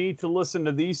guys need to listen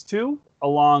to these two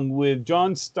along with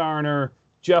John Starner,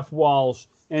 Jeff Walsh,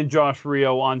 and Josh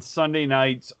Rio on Sunday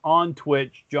nights on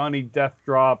Twitch, Johnny Death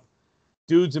Drop,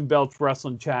 Dudes and Belts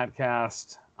Wrestling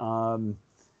Chatcast.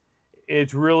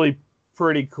 It's really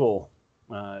pretty cool.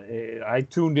 I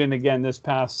tuned in again this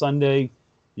past Sunday.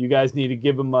 You guys need to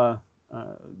give them a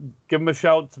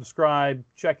shout, subscribe,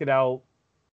 check it out.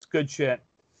 It's good shit.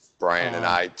 Brian and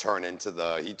I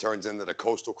he turns into the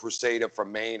Coastal Crusader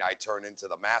from Maine. I turn into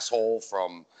the Masshole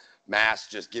from Mass,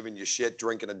 just giving you shit,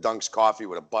 drinking a Dunk's coffee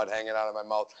with a butt hanging out of my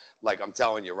mouth. Like, I'm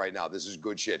telling you right now, this is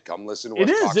good shit. Come listen to us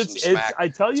talk some smack, I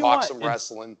tell you talk some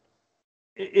wrestling.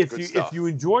 If you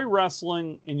enjoy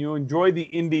wrestling and you enjoy the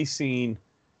indie scene,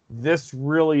 this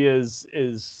really is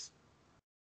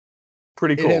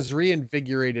pretty cool. It has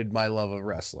reinvigorated my love of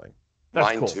wrestling. That's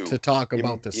Mine cool. too. To talk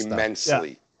about this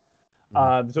immensely.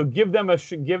 stuff. So give them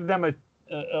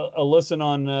a listen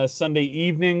on Sunday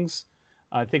evenings.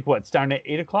 I think starting at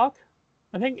 8:00.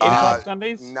 I think 8:00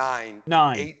 Sundays. 9.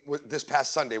 9. 8. This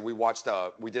past Sunday, we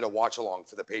did a watch along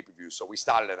for the pay-per-view, so we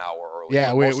started an hour early.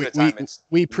 Yeah, most of the time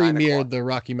we 9 premiered o'clock. the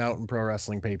Rocky Mountain Pro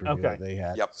Wrestling pay-per-view that they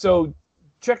had. Yep. So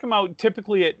check them out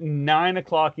typically at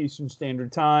 9:00 Eastern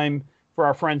Standard Time. For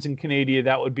our friends in Canada,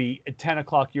 that would be at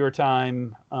 10:00 your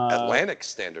time. Atlantic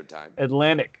Standard Time.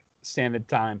 Atlantic Standard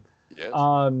Time. Yes.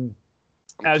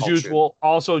 As usual,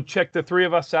 also check the three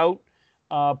of us out.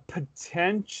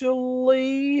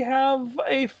 Potentially have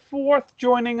a fourth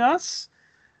joining us.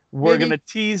 We're going to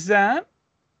tease that.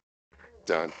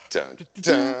 Dun, dun,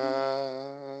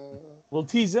 dun. We'll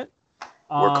tease it.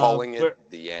 We're calling it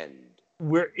the end.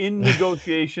 We're in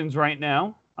negotiations right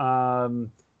now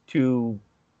to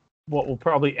what will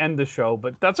probably end the show,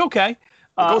 but that's okay.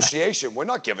 Negotiation? We're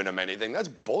not giving them anything. That's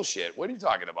bullshit. What are you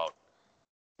talking about?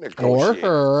 Or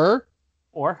her.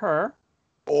 Or her.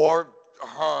 Or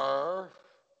her.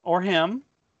 Or him.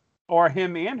 Or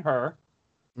him and her.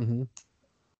 Mm-hmm.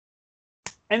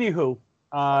 Anywho,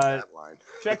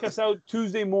 check us out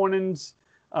Tuesday mornings,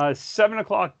 7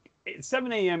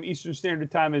 a.m. Eastern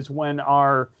Standard Time is when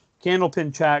our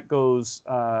Candlepin chat goes,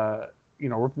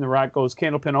 Ripping the Rack goes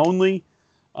Candlepin only.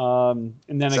 And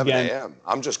then 7 again, a.m.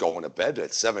 I'm just going to bed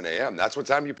at 7 a.m. That's what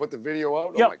time you put the video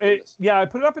out? Yeah, oh my goodness. I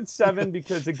put it up at 7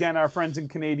 because, again, our friends in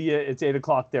Canada, it's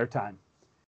 8:00 their time.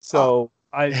 So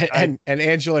and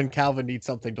Angela and Calvin need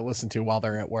something to listen to while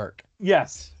they're at work.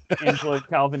 Yes, Angela and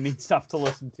Calvin need stuff to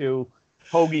listen to.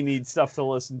 Hoagie needs stuff to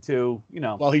listen to.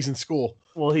 While he's in school.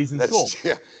 Well, he's in school.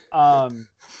 Yeah.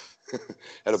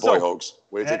 And a boy, Hoax.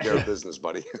 Way to take care of business,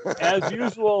 buddy. As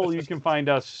usual, you can find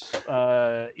us,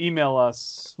 email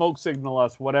us, smoke signal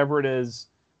us, whatever it is,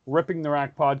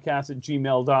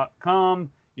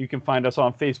 rippingtherackpodcast@gmail.com. You can find us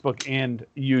on Facebook and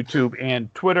YouTube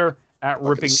and Twitter at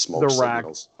Ripping the Rack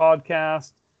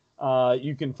Podcast.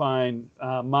 You can find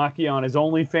Maki on his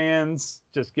OnlyFans.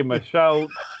 Just give him a shout.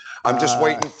 I'm just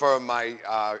waiting for my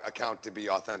account to be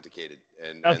authenticated,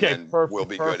 and then we'll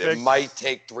be good. It might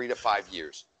take 3 to 5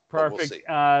 years. Perfect.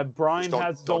 We'll Brian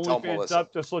has his OnlyFans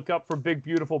up. Just look up for Big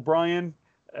Beautiful Brian,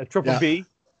 Triple B.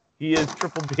 He is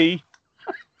Triple B.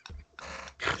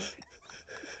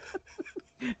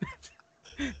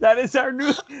 That is our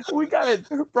new. We got it.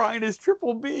 Brian is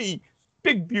Triple B.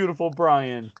 Big Beautiful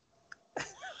Brian.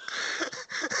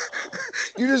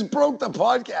 You just broke the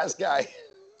podcast guy.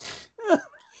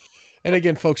 And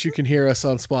again, folks, you can hear us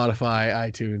on Spotify,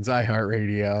 iTunes,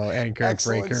 iHeartRadio, Anchor,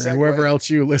 Breaker, and wherever else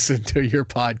you listen to your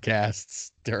podcasts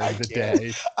during the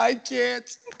day. I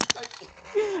can't.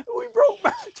 We broke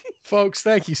Matty. Folks,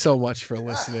 thank you so much for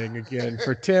listening again.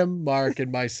 For Tim, Mark,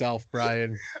 and myself,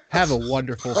 Brian, have a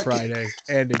wonderful Friday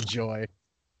and enjoy.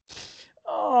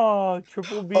 Oh,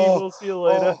 Triple B. We'll see you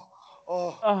later.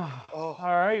 All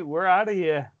right, we're out of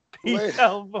here. Peace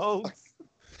out, folks.